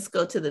 let's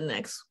go to the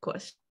next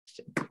question.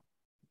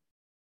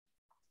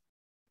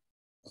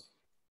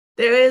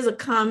 There is a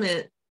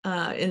comment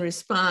in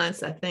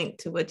response, I think,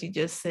 to what you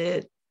just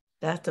said,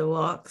 Dr.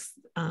 Walks,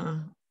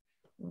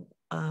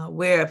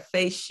 wear a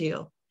face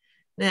shield.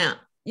 Now,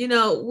 you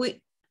know,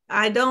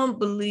 I don't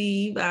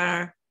believe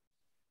our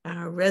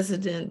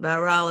resident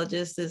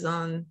virologist is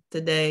on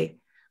today,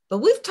 but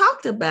we've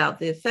talked about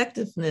the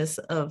effectiveness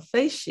of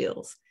face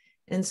shields.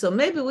 And so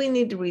maybe we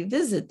need to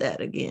revisit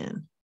that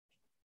again.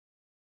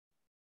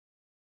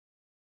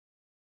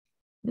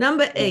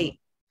 Number 8,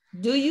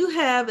 do you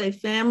have a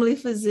family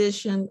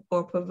physician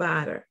or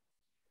provider?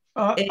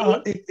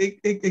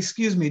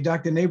 Excuse me,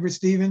 Dr.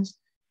 Neighbor-Stevens,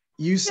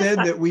 you said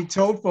that we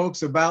told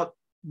folks about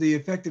the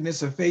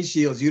effectiveness of face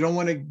shields. You don't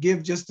want to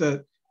give just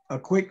a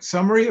quick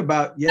summary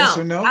about yes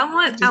or no? I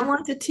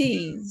want to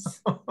tease.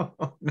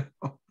 Oh, no.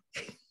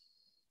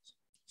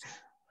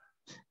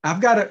 I've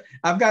got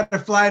to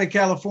fly to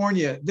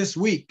California this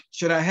week.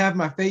 Should I have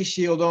my face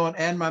shield on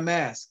and my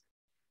mask?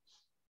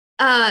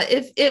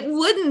 If it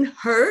wouldn't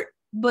hurt,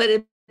 but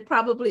it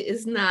probably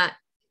is not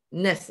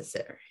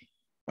necessary.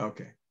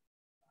 Okay.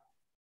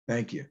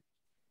 Thank you.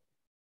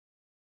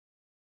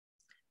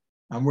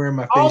 I'm wearing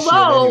my face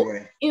shield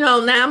anyway. You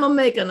know, now I'm gonna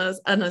make an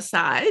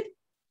aside.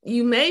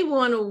 You may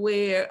want to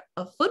wear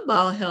a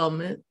football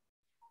helmet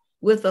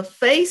with a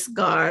face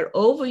guard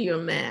over your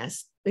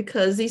mask,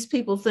 because these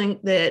people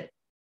think that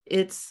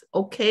it's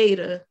okay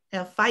to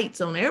have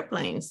fights on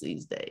airplanes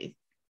these days.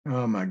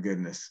 Oh my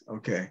goodness.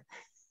 Okay.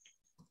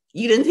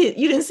 You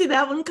didn't see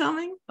that one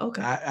coming?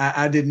 Okay.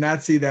 I did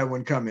not see that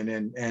one coming,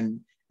 and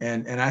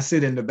I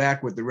sit in the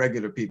back with the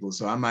regular people,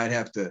 so I might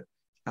have to,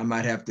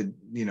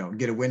 you know,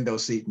 get a window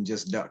seat and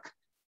just duck.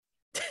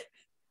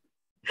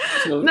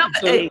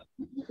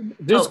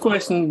 This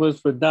question was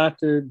for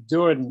Dr.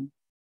 Jordan,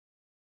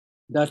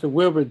 Dr.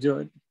 Wilbur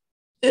Jordan.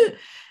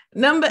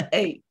 Number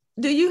 8,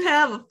 do you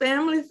have a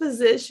family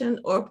physician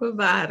or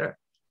provider?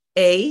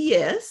 A,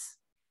 yes.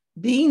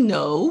 B,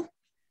 no.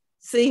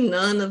 C,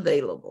 none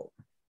available.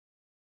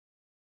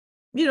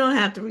 You don't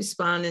have to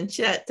respond in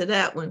chat to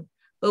that one,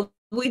 but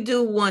we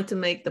do want to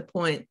make the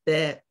point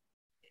that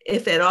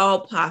if at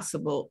all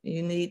possible,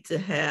 you need to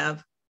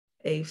have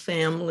a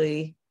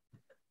family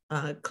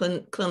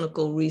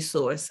clinical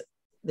resource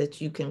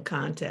that you can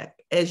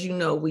contact. As you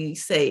know, we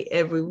say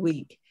every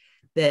week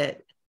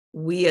that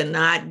we are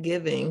not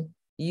giving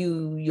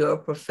you your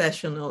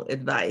professional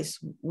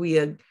advice. We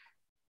are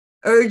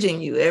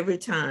urging you every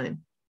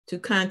time to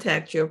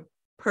contact your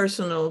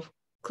personal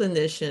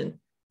clinician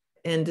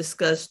and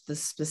discuss the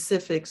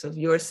specifics of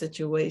your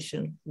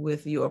situation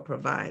with your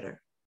provider.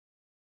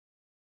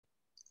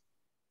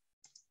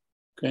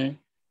 Okay,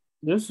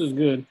 this is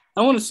good.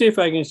 I want to see if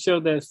I can show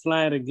that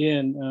slide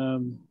again.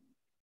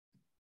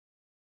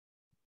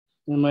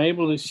 Am I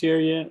able to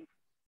share yet?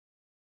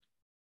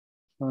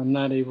 Or I'm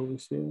not able to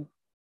share.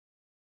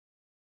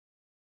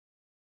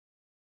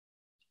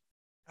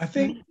 I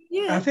think,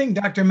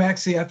 Dr.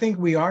 Maxey, I think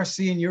we are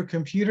seeing your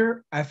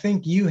computer. I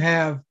think you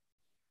have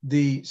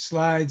the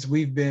slides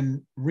we've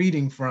been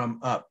reading from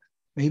up.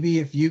 Maybe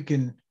if you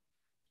can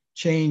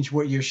change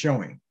what you're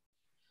showing.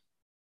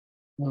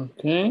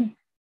 Okay.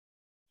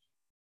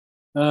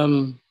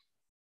 I'm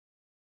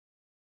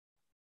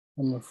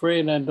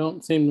afraid I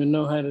don't seem to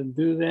know how to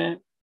do that.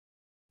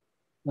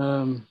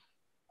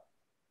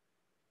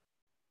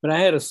 But I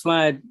had a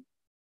slide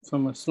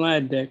from a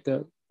slide deck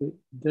up. It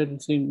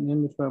doesn't seem, let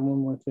me try one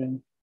more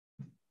thing.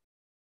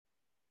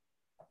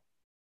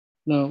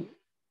 No.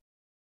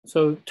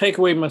 So take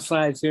away my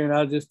slides here and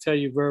I'll just tell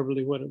you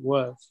verbally what it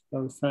was I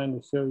was trying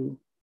to show you.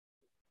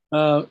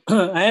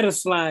 I had a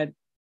slide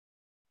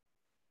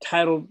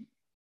titled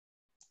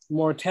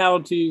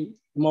Mortality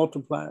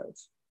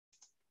Multipliers.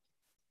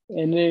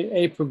 And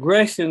a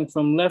progression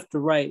from left to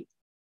right,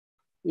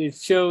 it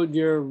showed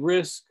your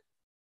risk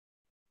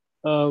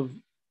of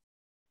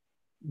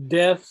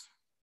death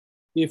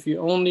if you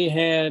only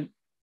had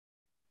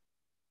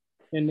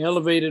an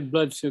elevated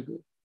blood sugar.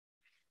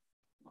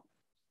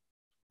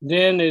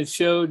 Then it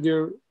showed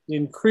your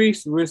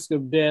increased risk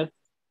of death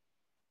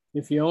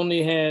if you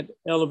only had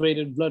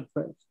elevated blood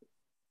pressure.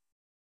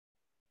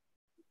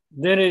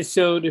 Then it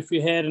showed if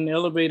you had an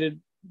elevated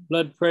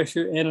blood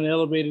pressure and an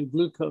elevated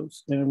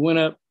glucose, and it went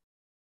up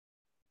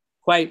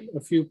quite a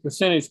few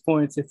percentage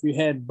points if you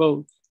had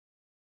both.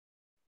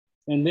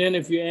 And then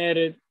if you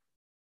added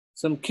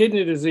some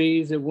kidney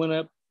disease, it went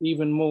up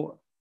even more.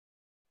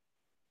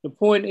 The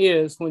point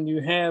is, when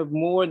you have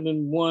more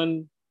than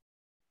one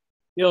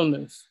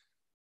illness,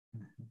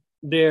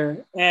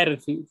 they're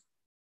additive.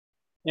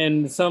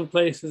 And in some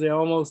places, they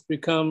almost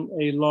become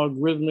a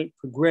logarithmic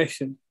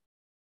progression.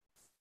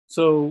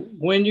 So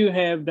when you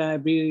have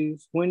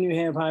diabetes, when you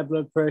have high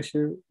blood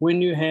pressure,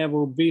 when you have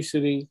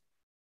obesity,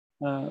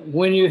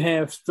 when you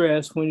have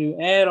stress, when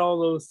you add all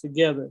those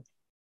together,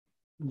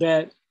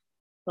 that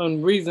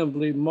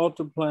unreasonably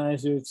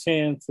multiplies your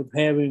chance of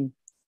having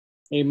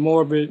a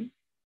morbid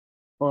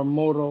or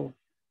mortal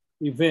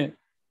event.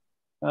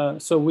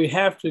 So we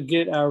have to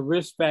get our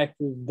risk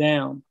factors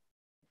down.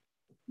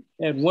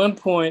 At one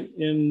point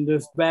in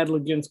this battle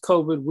against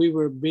COVID, we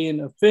were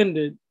being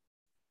offended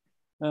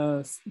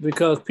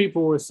because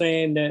people were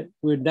saying that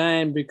we're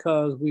dying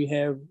because we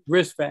have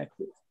risk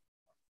factors.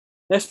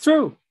 That's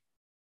true.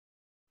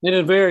 It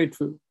is very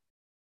true.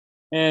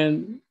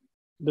 And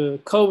the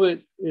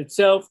COVID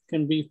itself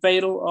can be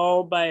fatal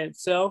all by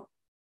itself,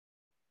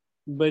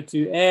 but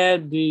you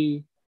add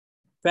the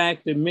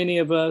fact that many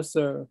of us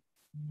are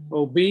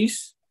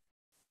obese,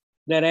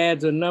 that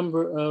adds a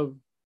number of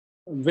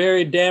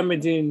very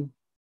damaging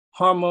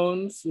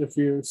hormones. If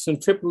you're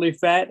centripetally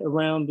fat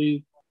around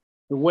the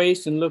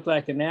waist and look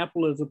like an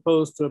apple as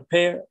opposed to a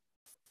pear,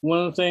 one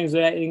of the things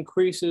that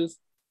increases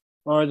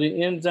are the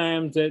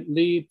enzymes that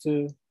lead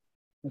to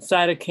a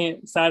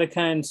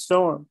cytokine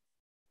storm,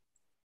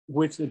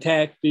 which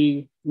attack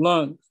the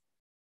lungs.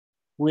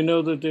 We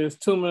know that there's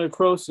tumor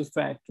necrosis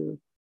factor.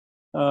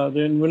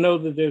 Then we know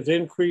that there's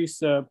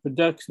increased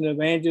production of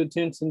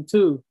angiotensin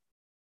II,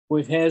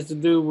 which has to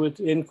do with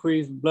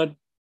increased blood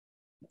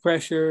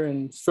pressure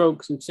and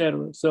strokes, et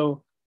cetera.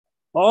 So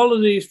all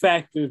of these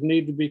factors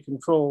need to be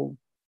controlled.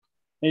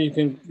 And you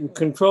can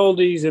control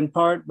these in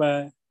part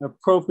by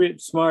appropriate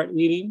smart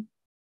eating,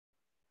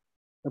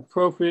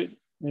 appropriate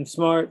and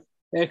smart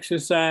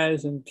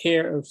exercise and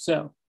care of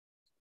self.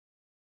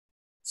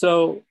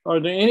 So are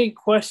there any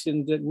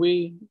questions that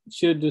we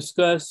should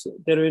discuss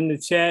that are in the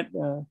chat,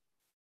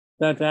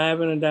 Dr.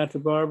 Ivan and Dr.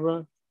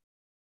 Barbara?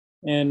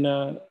 And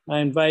I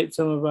invite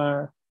some of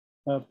our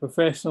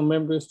professional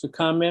members to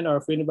comment, or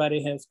if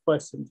anybody has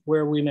questions.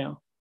 Where are we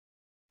now?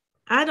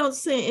 I don't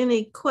see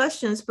any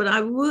questions, but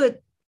I would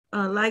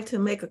like to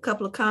make a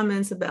couple of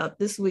comments about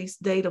this week's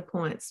data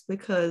points,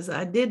 because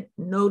I did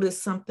notice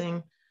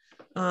something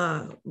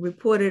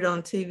reported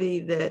on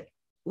TV that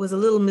was a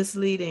little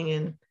misleading,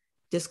 and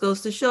just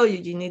goes to show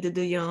you need to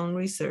do your own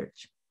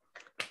research.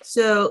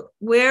 So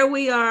where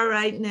we are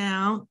right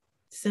now,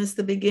 since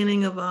the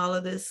beginning of all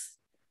of this,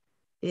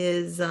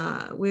 is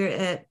we're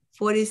at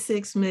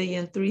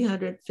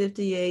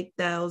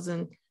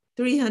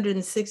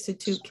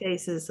 46,358,362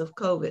 cases of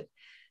COVID.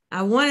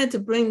 I wanted to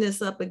bring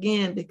this up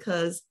again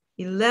because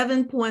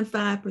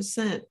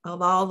 11.5%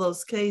 of all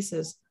those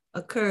cases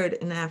occurred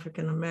in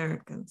African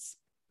Americans.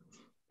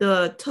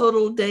 The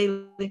total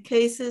daily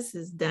cases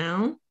is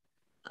down,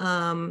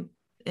 and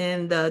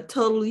the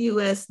total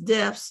US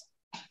deaths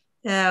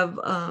have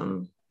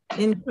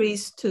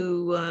increased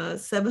to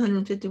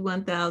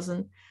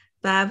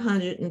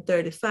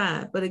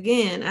 751,535. But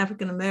again,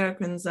 African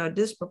Americans are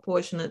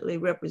disproportionately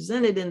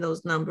represented in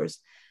those numbers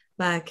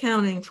by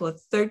accounting for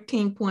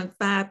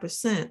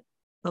 13.5%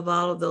 of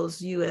all of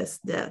those US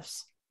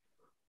deaths.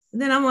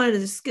 And then I wanted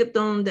to skip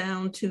on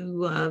down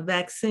to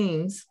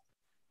vaccines.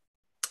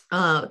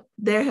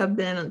 There have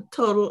been a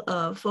total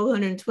of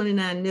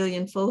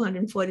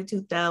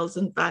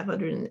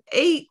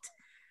 429,442,508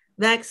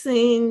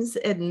 vaccines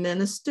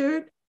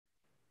administered.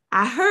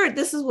 I heard,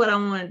 this is what I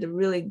wanted to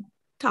really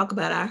talk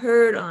about. I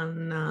heard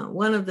on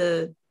one of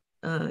the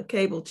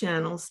cable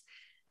channels,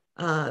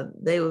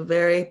 they were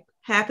very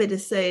happy to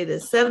say that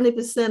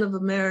 70% of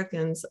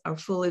Americans are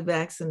fully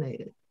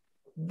vaccinated.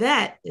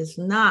 That is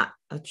not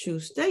a true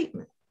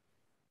statement.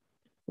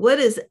 What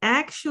is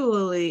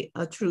actually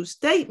a true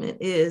statement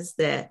is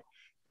that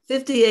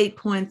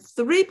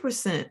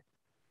 58.3%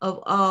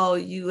 of all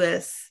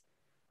US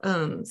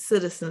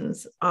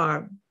citizens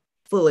are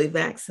fully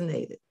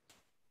vaccinated.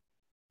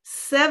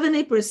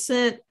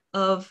 70%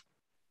 of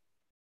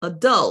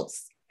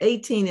adults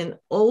 18 and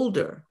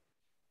older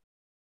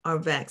are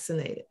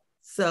vaccinated.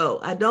 So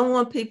I don't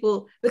want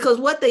people, because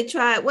what they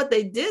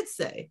did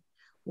say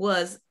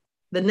was,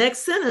 the next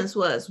sentence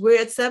was,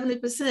 we're at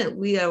 70%.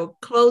 We are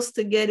close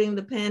to getting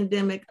the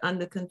pandemic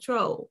under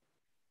control.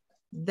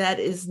 That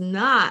is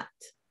not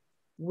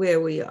where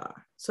we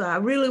are. So I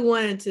really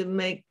wanted to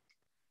make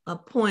a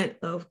point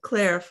of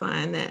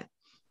clarifying that.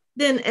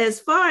 Then as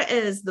far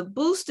as the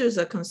boosters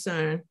are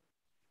concerned,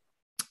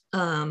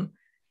 so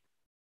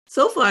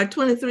far,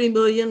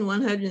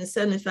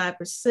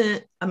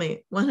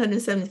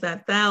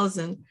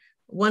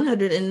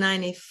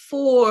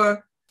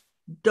 175,194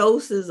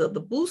 doses of the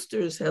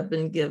boosters have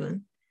been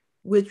given,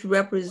 which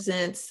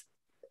represents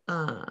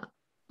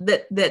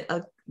that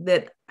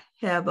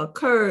have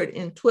occurred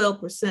in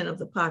 12% of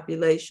the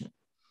population.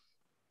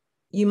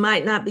 You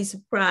might not be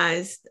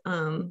surprised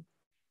to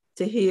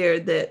hear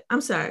that,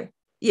 I'm sorry,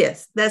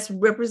 yes, that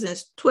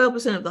represents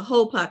 12% of the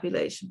whole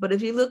population. But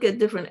if you look at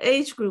different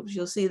age groups,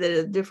 you'll see that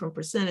there are different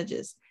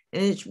percentages.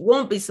 And it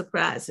won't be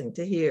surprising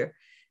to hear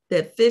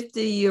that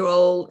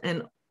 50-year-old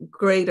and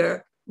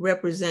greater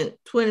represent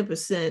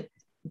 20%,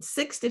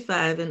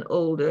 65 and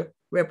older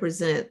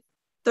represent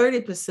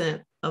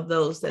 30% of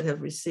those that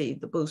have received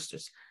the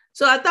boosters.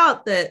 So I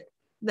thought that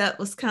that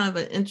was kind of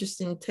an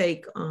interesting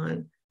take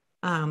on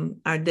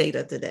our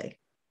data today.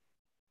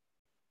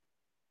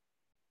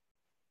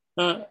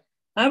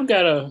 I've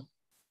got a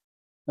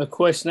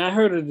question. I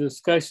heard a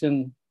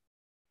discussion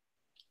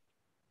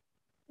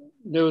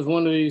there was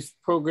one of these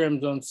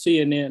programs on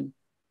CNN,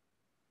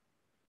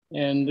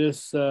 and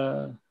this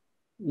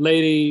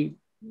lady,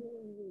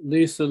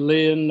 Lisa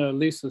Lynn or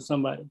Lisa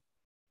somebody,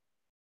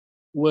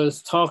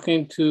 was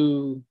talking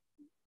to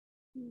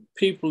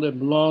people that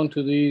belong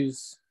to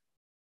these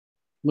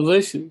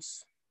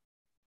militias,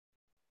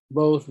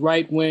 both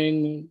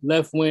right-wing,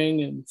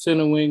 left-wing, and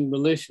center-wing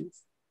militias.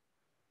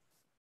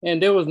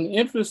 And there was an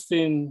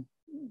interesting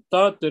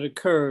thought that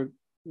occurred.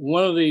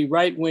 One of the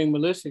right-wing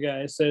militia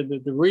guys said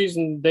that the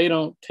reason they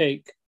don't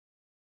take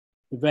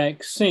the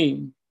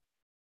vaccine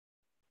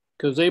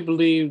because they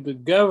believe the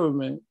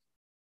government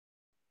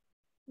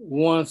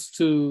wants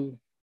to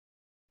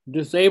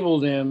disable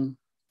them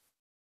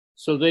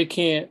so they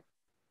can't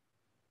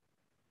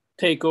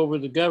take over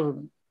the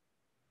government.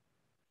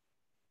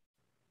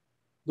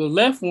 The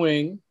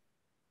left-wing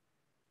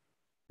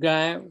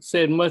guy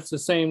said much the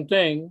same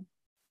thing,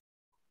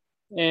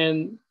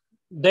 and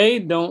they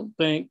don't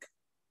think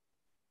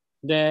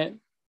that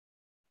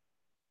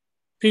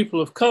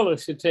people of color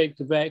should take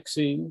the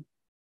vaccine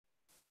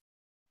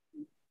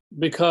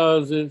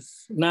because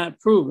it's not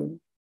proven.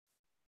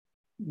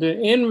 The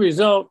end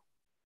result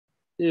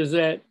is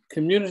that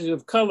communities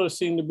of color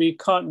seem to be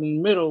caught in the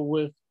middle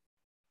with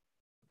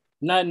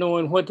not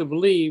knowing what to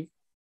believe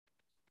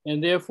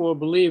and therefore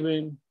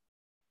believing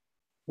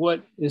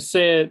what is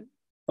said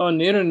on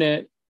the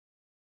internet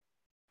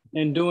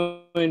and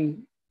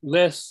doing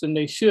less than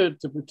they should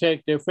to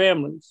protect their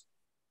families.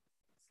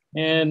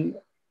 And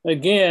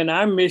again,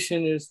 our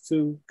mission is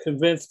to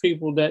convince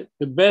people that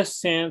the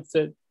best chance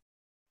that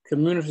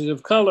communities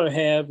of color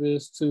have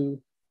is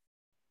to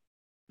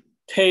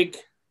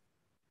take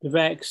the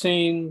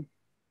vaccine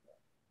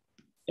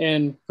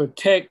and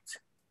protect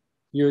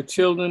your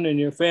children and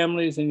your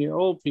families and your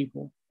old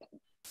people.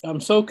 I'm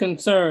so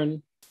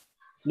concerned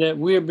that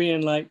we're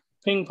being like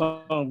ping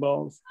pong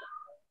balls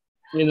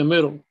in the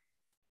middle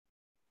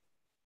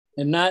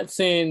and not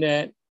saying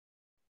that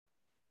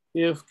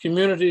if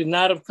communities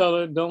not of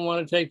color don't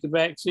want to take the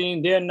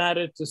vaccine, they're not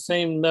at the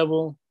same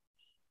level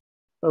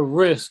of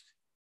risk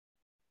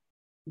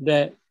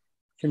that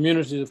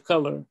communities of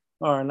color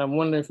are. And I'm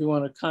wondering if you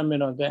want to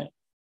comment on that.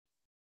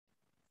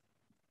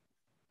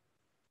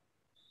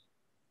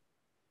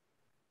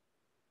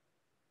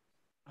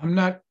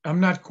 I'm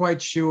not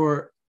quite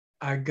sure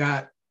I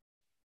got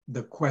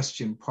the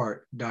question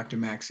part, Dr.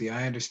 Maxey.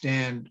 I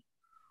understand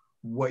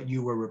what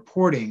you were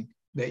reporting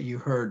that you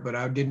heard, but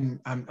I'm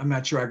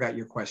not sure I got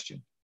your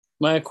question.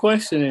 My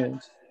question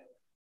is,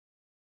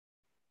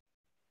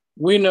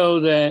 we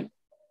know that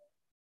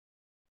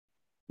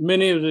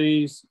many of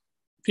these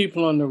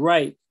people on the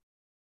right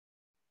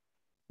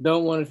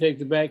don't want to take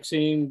the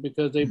vaccine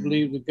because they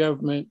believe the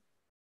government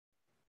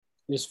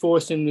is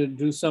forcing them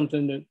to do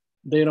something that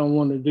they don't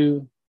want to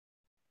do.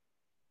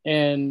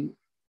 And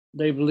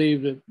they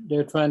believe that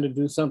they're trying to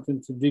do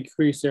something to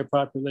decrease their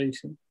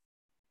population.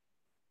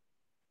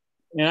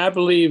 And I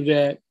believe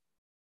that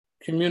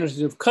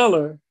communities of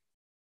color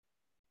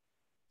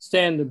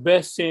stand the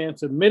best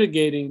chance of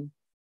mitigating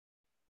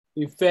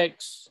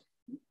effects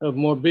of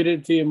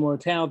morbidity and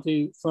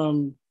mortality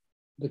from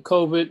the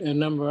COVID and a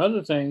number of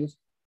other things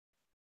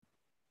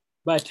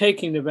by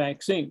taking the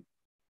vaccine.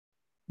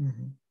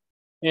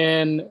 Mm-hmm.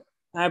 And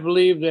I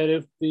believe that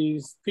if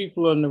these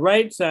people on the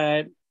right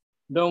side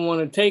don't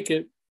want to take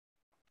it,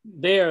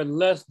 they are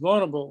less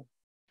vulnerable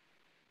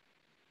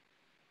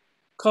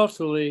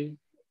culturally,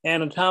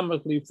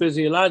 anatomically,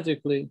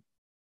 physiologically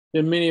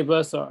than many of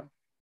us are.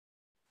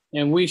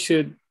 And we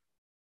should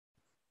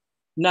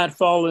not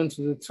fall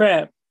into the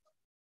trap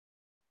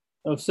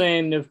of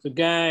saying if the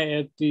guy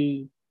at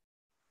the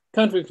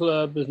country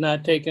club is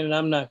not taking it,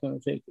 I'm not going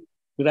to take it.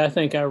 But I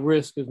think our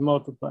risk is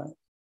multiplied.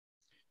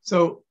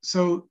 So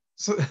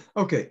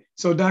okay.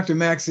 So Dr.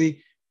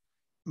 Maxey,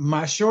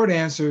 my short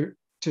answer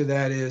to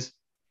that is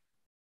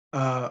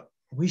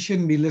we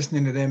shouldn't be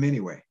listening to them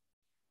anyway.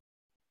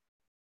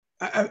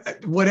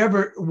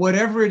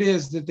 Whatever it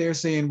is that they're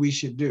saying we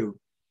should do,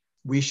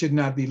 we should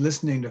not be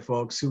listening to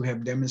folks who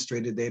have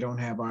demonstrated they don't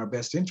have our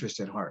best interest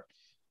at heart.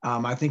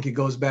 I think it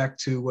goes back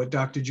to what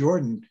Dr.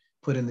 Jordan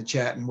put in the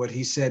chat and what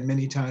he said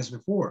many times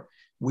before.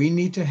 We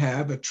need to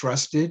have a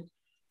trusted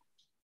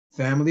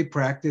family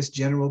practice,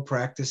 general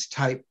practice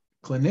type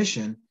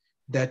clinician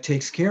that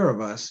takes care of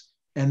us.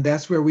 And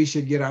that's where we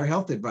should get our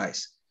health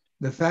advice.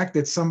 The fact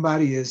that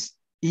somebody is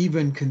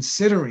even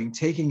considering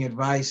taking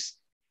advice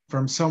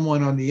from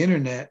someone on the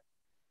internet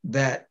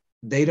that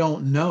they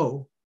don't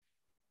know,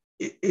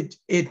 it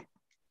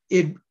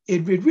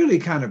really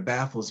kind of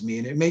baffles me,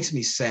 and it makes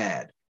me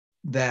sad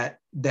that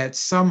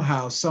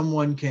somehow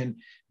someone can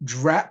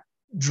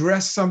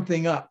dress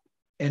something up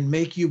and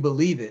make you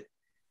believe it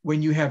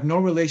when you have no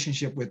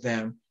relationship with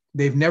them.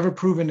 They've never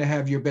proven to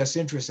have your best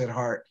interest at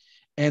heart,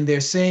 and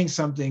they're saying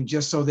something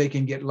just so they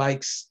can get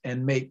likes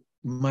and make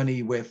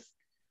money with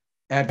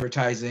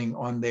advertising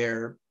on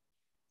their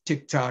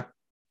TikTok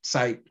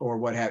site or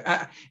what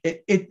have you.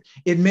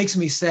 It makes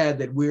me sad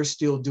that we're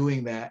still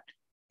doing that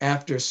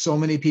after so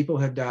many people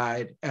have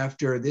died,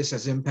 after this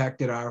has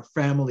impacted our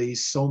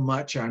families so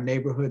much, our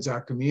neighborhoods,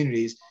 our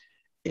communities,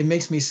 it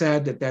makes me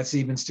sad that that's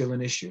even still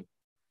an issue.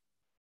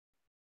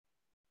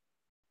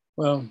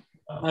 Well,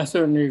 I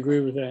certainly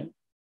agree with that.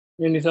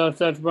 Any thoughts,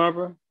 Dr.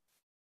 Barbara?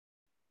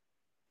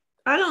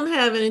 I don't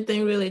have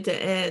anything really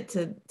to add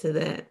to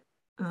that.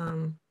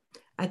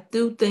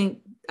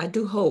 I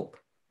do hope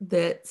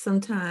that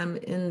sometime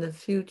in the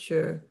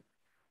future,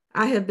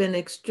 I have been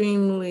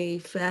extremely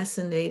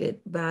fascinated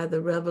by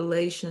the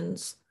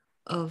revelations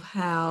of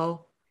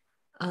how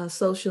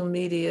social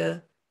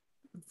media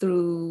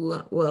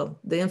through, well,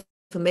 the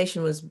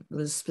information was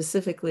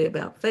specifically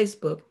about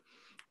Facebook,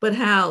 but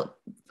how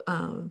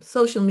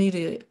social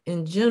media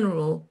in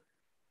general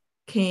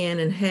can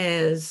and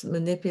has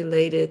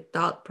manipulated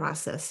thought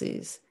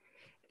processes.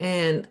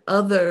 And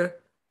I've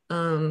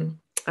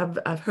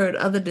heard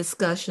other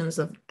discussions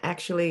of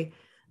actually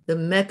the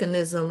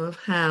mechanism of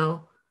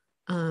how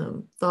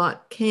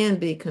thought can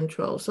be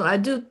controlled. So I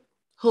do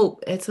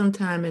hope at some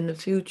time in the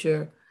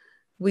future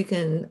we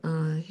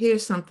can hear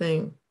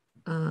something,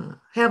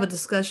 have a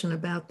discussion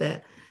about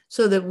that,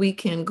 so that we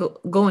can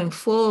going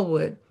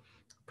forward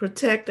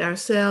protect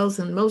ourselves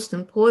and, most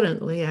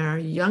importantly, our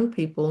young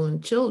people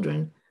and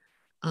children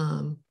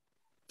from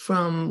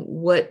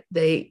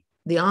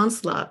the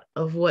onslaught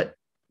of what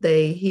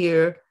they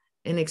hear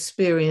and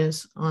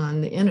experience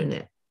on the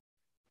internet.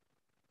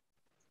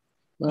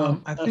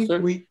 I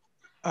think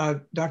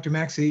Dr.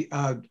 Maxey,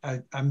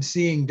 I'm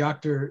seeing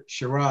Dr.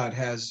 Sherrod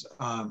has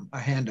a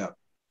hand up.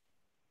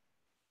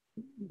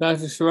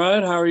 Dr.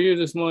 Sherrod, how are you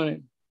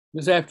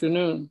this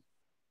afternoon?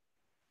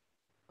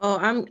 Oh,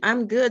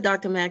 I'm good,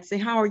 Dr. Maxey.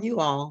 How are you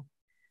all?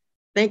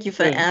 Thank you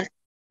for asking.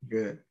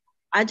 Good.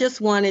 I just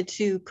wanted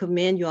to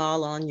commend you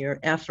all on your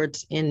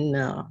efforts in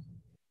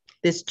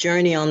this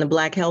journey on the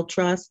Black Health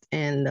Trust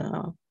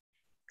and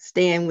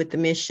staying with the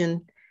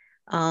mission.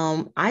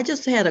 I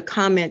just had a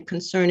comment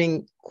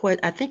concerning,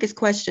 I think it's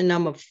question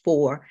number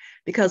 4,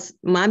 because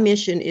my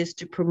mission is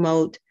to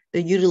promote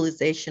the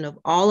utilization of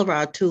all of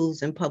our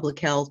tools in public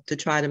health to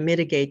try to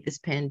mitigate this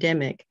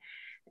pandemic.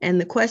 And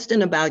the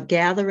question about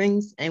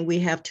gatherings, and we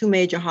have 2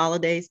 major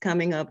holidays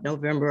coming up,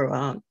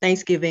 November,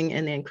 Thanksgiving,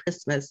 and then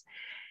Christmas.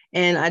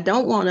 And I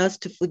don't want us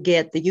to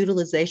forget the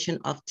utilization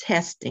of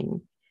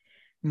testing.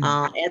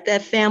 At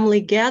that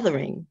family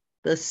gathering,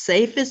 the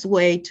safest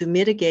way to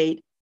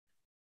mitigate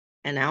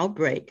an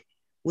outbreak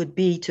would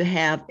be to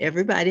have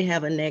everybody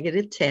have a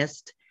negative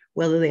test,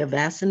 whether they're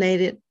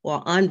vaccinated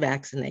or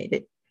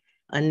unvaccinated,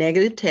 a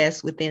negative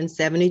test within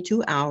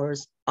 72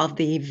 hours of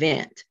the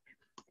event.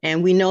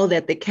 And we know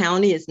that the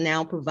county is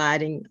now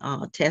providing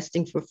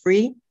testing for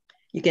free.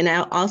 You can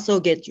now also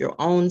get your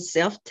own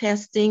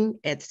self-testing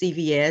at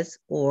CVS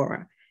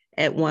or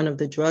at one of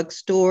the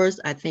drugstores.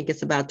 I think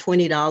it's about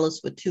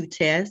 $20 for 2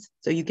 tests,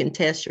 so you can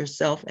test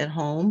yourself at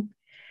home.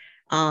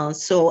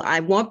 So I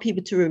want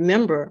people to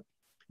remember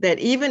that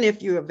even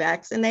if you're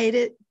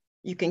vaccinated,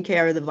 you can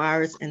carry the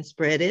virus and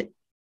spread it,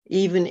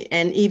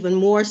 even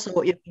more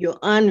so if you're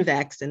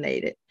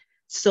unvaccinated.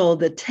 So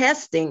the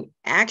testing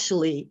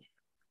actually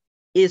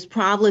is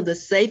probably the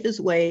safest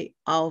way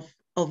of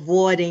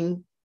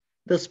avoiding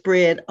the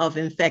spread of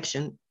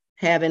infection,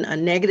 having a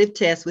negative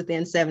test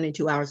within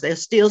 72 hours.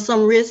 There's still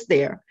some risk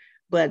there,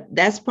 but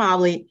that's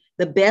probably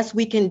the best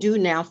we can do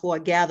now for a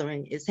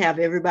gathering, is have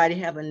everybody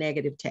have a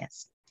negative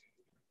test.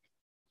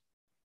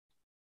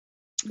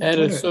 That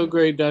is so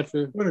great,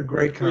 Doctor. What a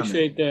great comment.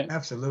 Appreciate that.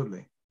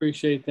 Absolutely.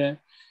 Appreciate that.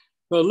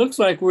 Well, it looks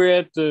like we're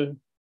at the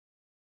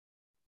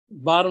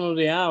bottom of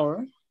the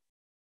hour,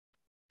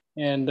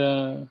 and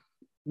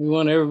we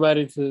want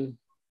everybody to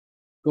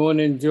go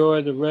and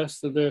enjoy the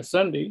rest of their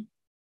Sunday.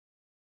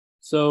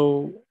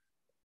 So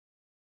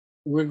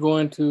we're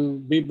going to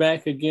be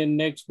back again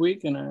next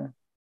week. And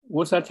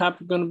what's our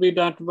topic going to be,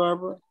 Dr.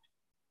 Barbara?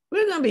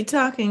 We're going to be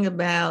talking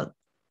about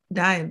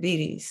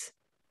diabetes.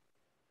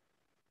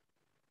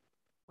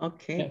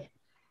 Okay.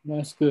 Yeah,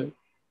 that's good.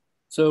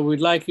 So we'd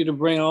like you to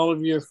bring all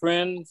of your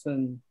friends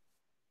and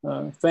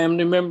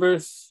family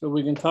members so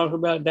we can talk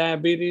about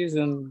diabetes.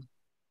 And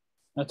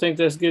I think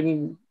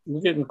we're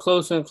getting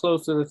closer and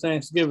closer to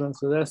Thanksgiving.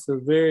 So that's a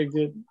very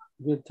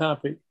good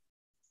topic.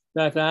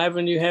 Dr.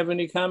 Ivan, you have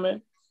any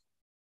comment?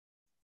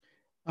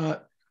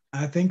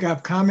 I think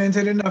I've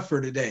commented enough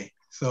for today.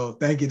 So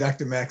thank you,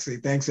 Dr. Maxey.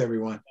 Thanks,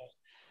 everyone.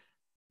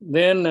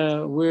 Then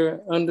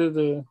we're under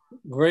the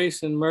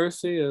grace and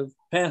mercy of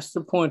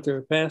Pastor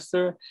Pointer.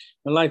 Pastor,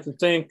 I'd like to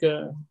thank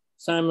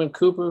Simon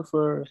Cooper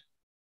for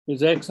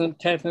his excellent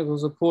technical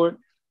support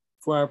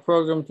for our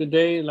program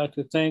today. I'd like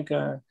to thank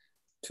our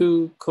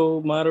 2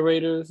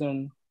 co-moderators,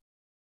 and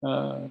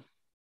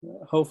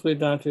hopefully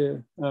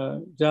Dr.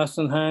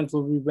 Jocelyn Hines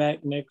will be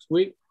back next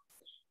week.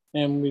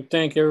 And we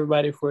thank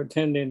everybody for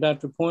attending.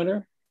 Dr.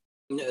 Pointer?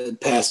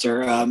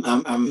 Pastor,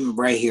 I'm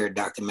right here,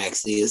 Dr.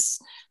 Maxey.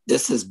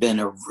 This has been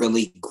a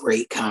really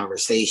great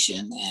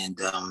conversation, and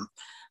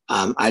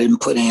I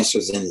didn't put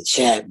answers in the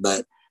chat,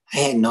 but I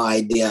had no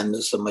idea I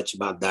knew so much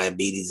about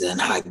diabetes and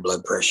high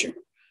blood pressure.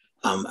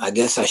 I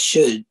guess I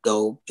should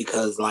though,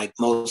 because like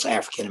most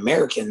African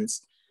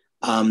Americans,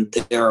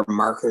 there are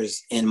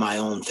markers in my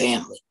own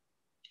family.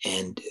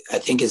 And I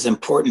think it's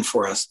important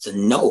for us to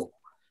know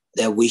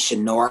that we should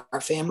know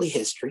our family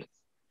history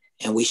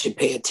and we should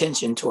pay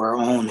attention to our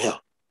own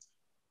health.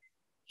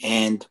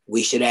 And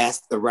we should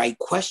ask the right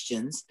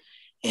questions.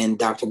 And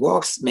Dr.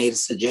 Walks made a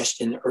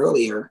suggestion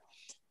earlier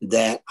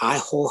that I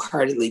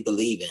wholeheartedly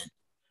believe in.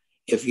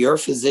 If your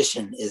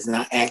physician is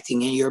not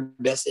acting in your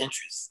best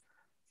interest,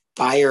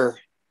 fire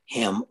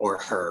him or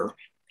her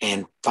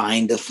and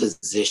find a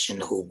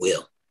physician who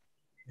will.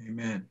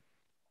 Amen.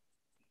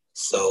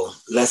 So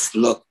let's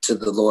look to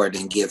the Lord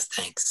and give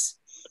thanks.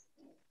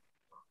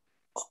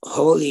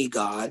 Holy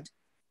God,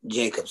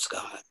 Jacob's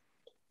God,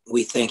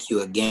 we thank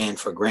you again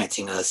for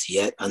granting us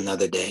yet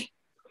another day,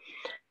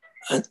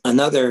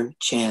 another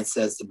chance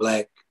as the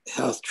Black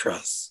Health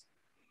Trust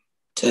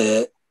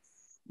to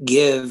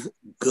give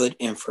good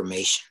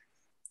information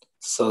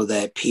so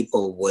that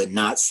people would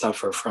not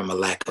suffer from a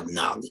lack of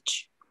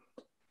knowledge.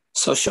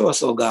 So show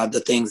us, oh God, the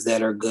things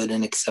that are good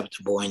and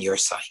acceptable in your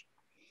sight.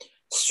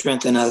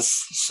 Strengthen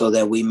us so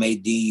that we may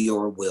do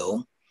your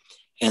will,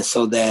 and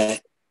so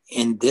that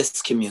in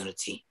this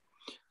community,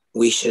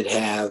 we should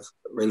have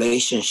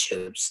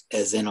relationships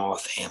as in all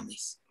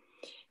families.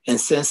 And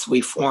since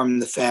we form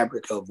the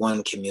fabric of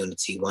one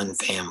community, one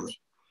family,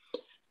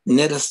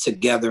 knit us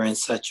together in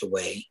such a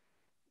way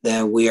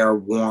that we are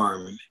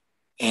warm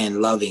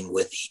and loving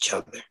with each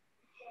other.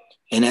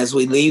 And as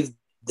we leave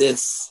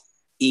this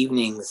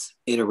evening's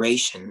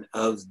iteration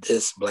of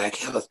this Black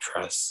Health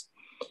Trust,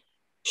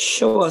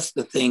 show us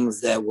the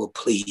things that will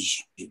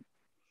please you.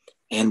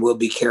 And we'll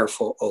be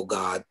careful, oh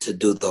God, to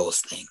do those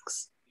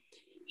things.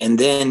 And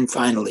then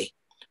finally,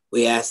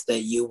 we ask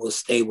that you will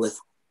stay with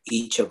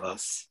each of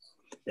us,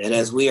 that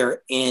as we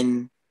are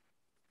in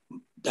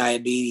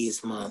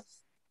Diabetes Month,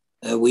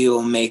 that we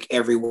will make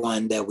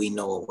everyone that we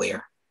know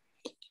aware.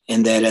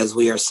 And that as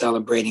we are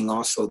celebrating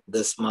also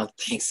this month,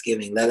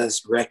 Thanksgiving, let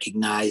us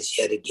recognize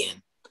yet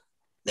again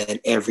that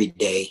every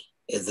day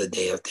is a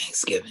day of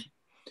Thanksgiving.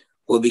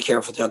 We'll be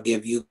careful to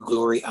give you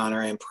glory,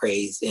 honor, and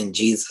praise. In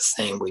Jesus'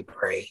 name we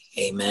pray.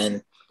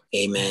 Amen,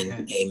 amen,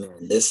 amen.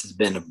 Amen. This has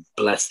been a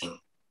blessing.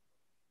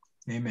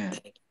 Amen.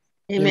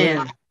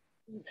 Amen.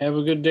 Have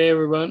a good day,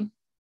 everyone.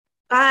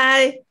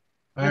 Bye.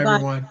 Bye,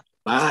 everyone.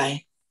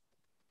 Bye.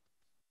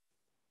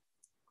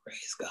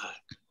 Praise God.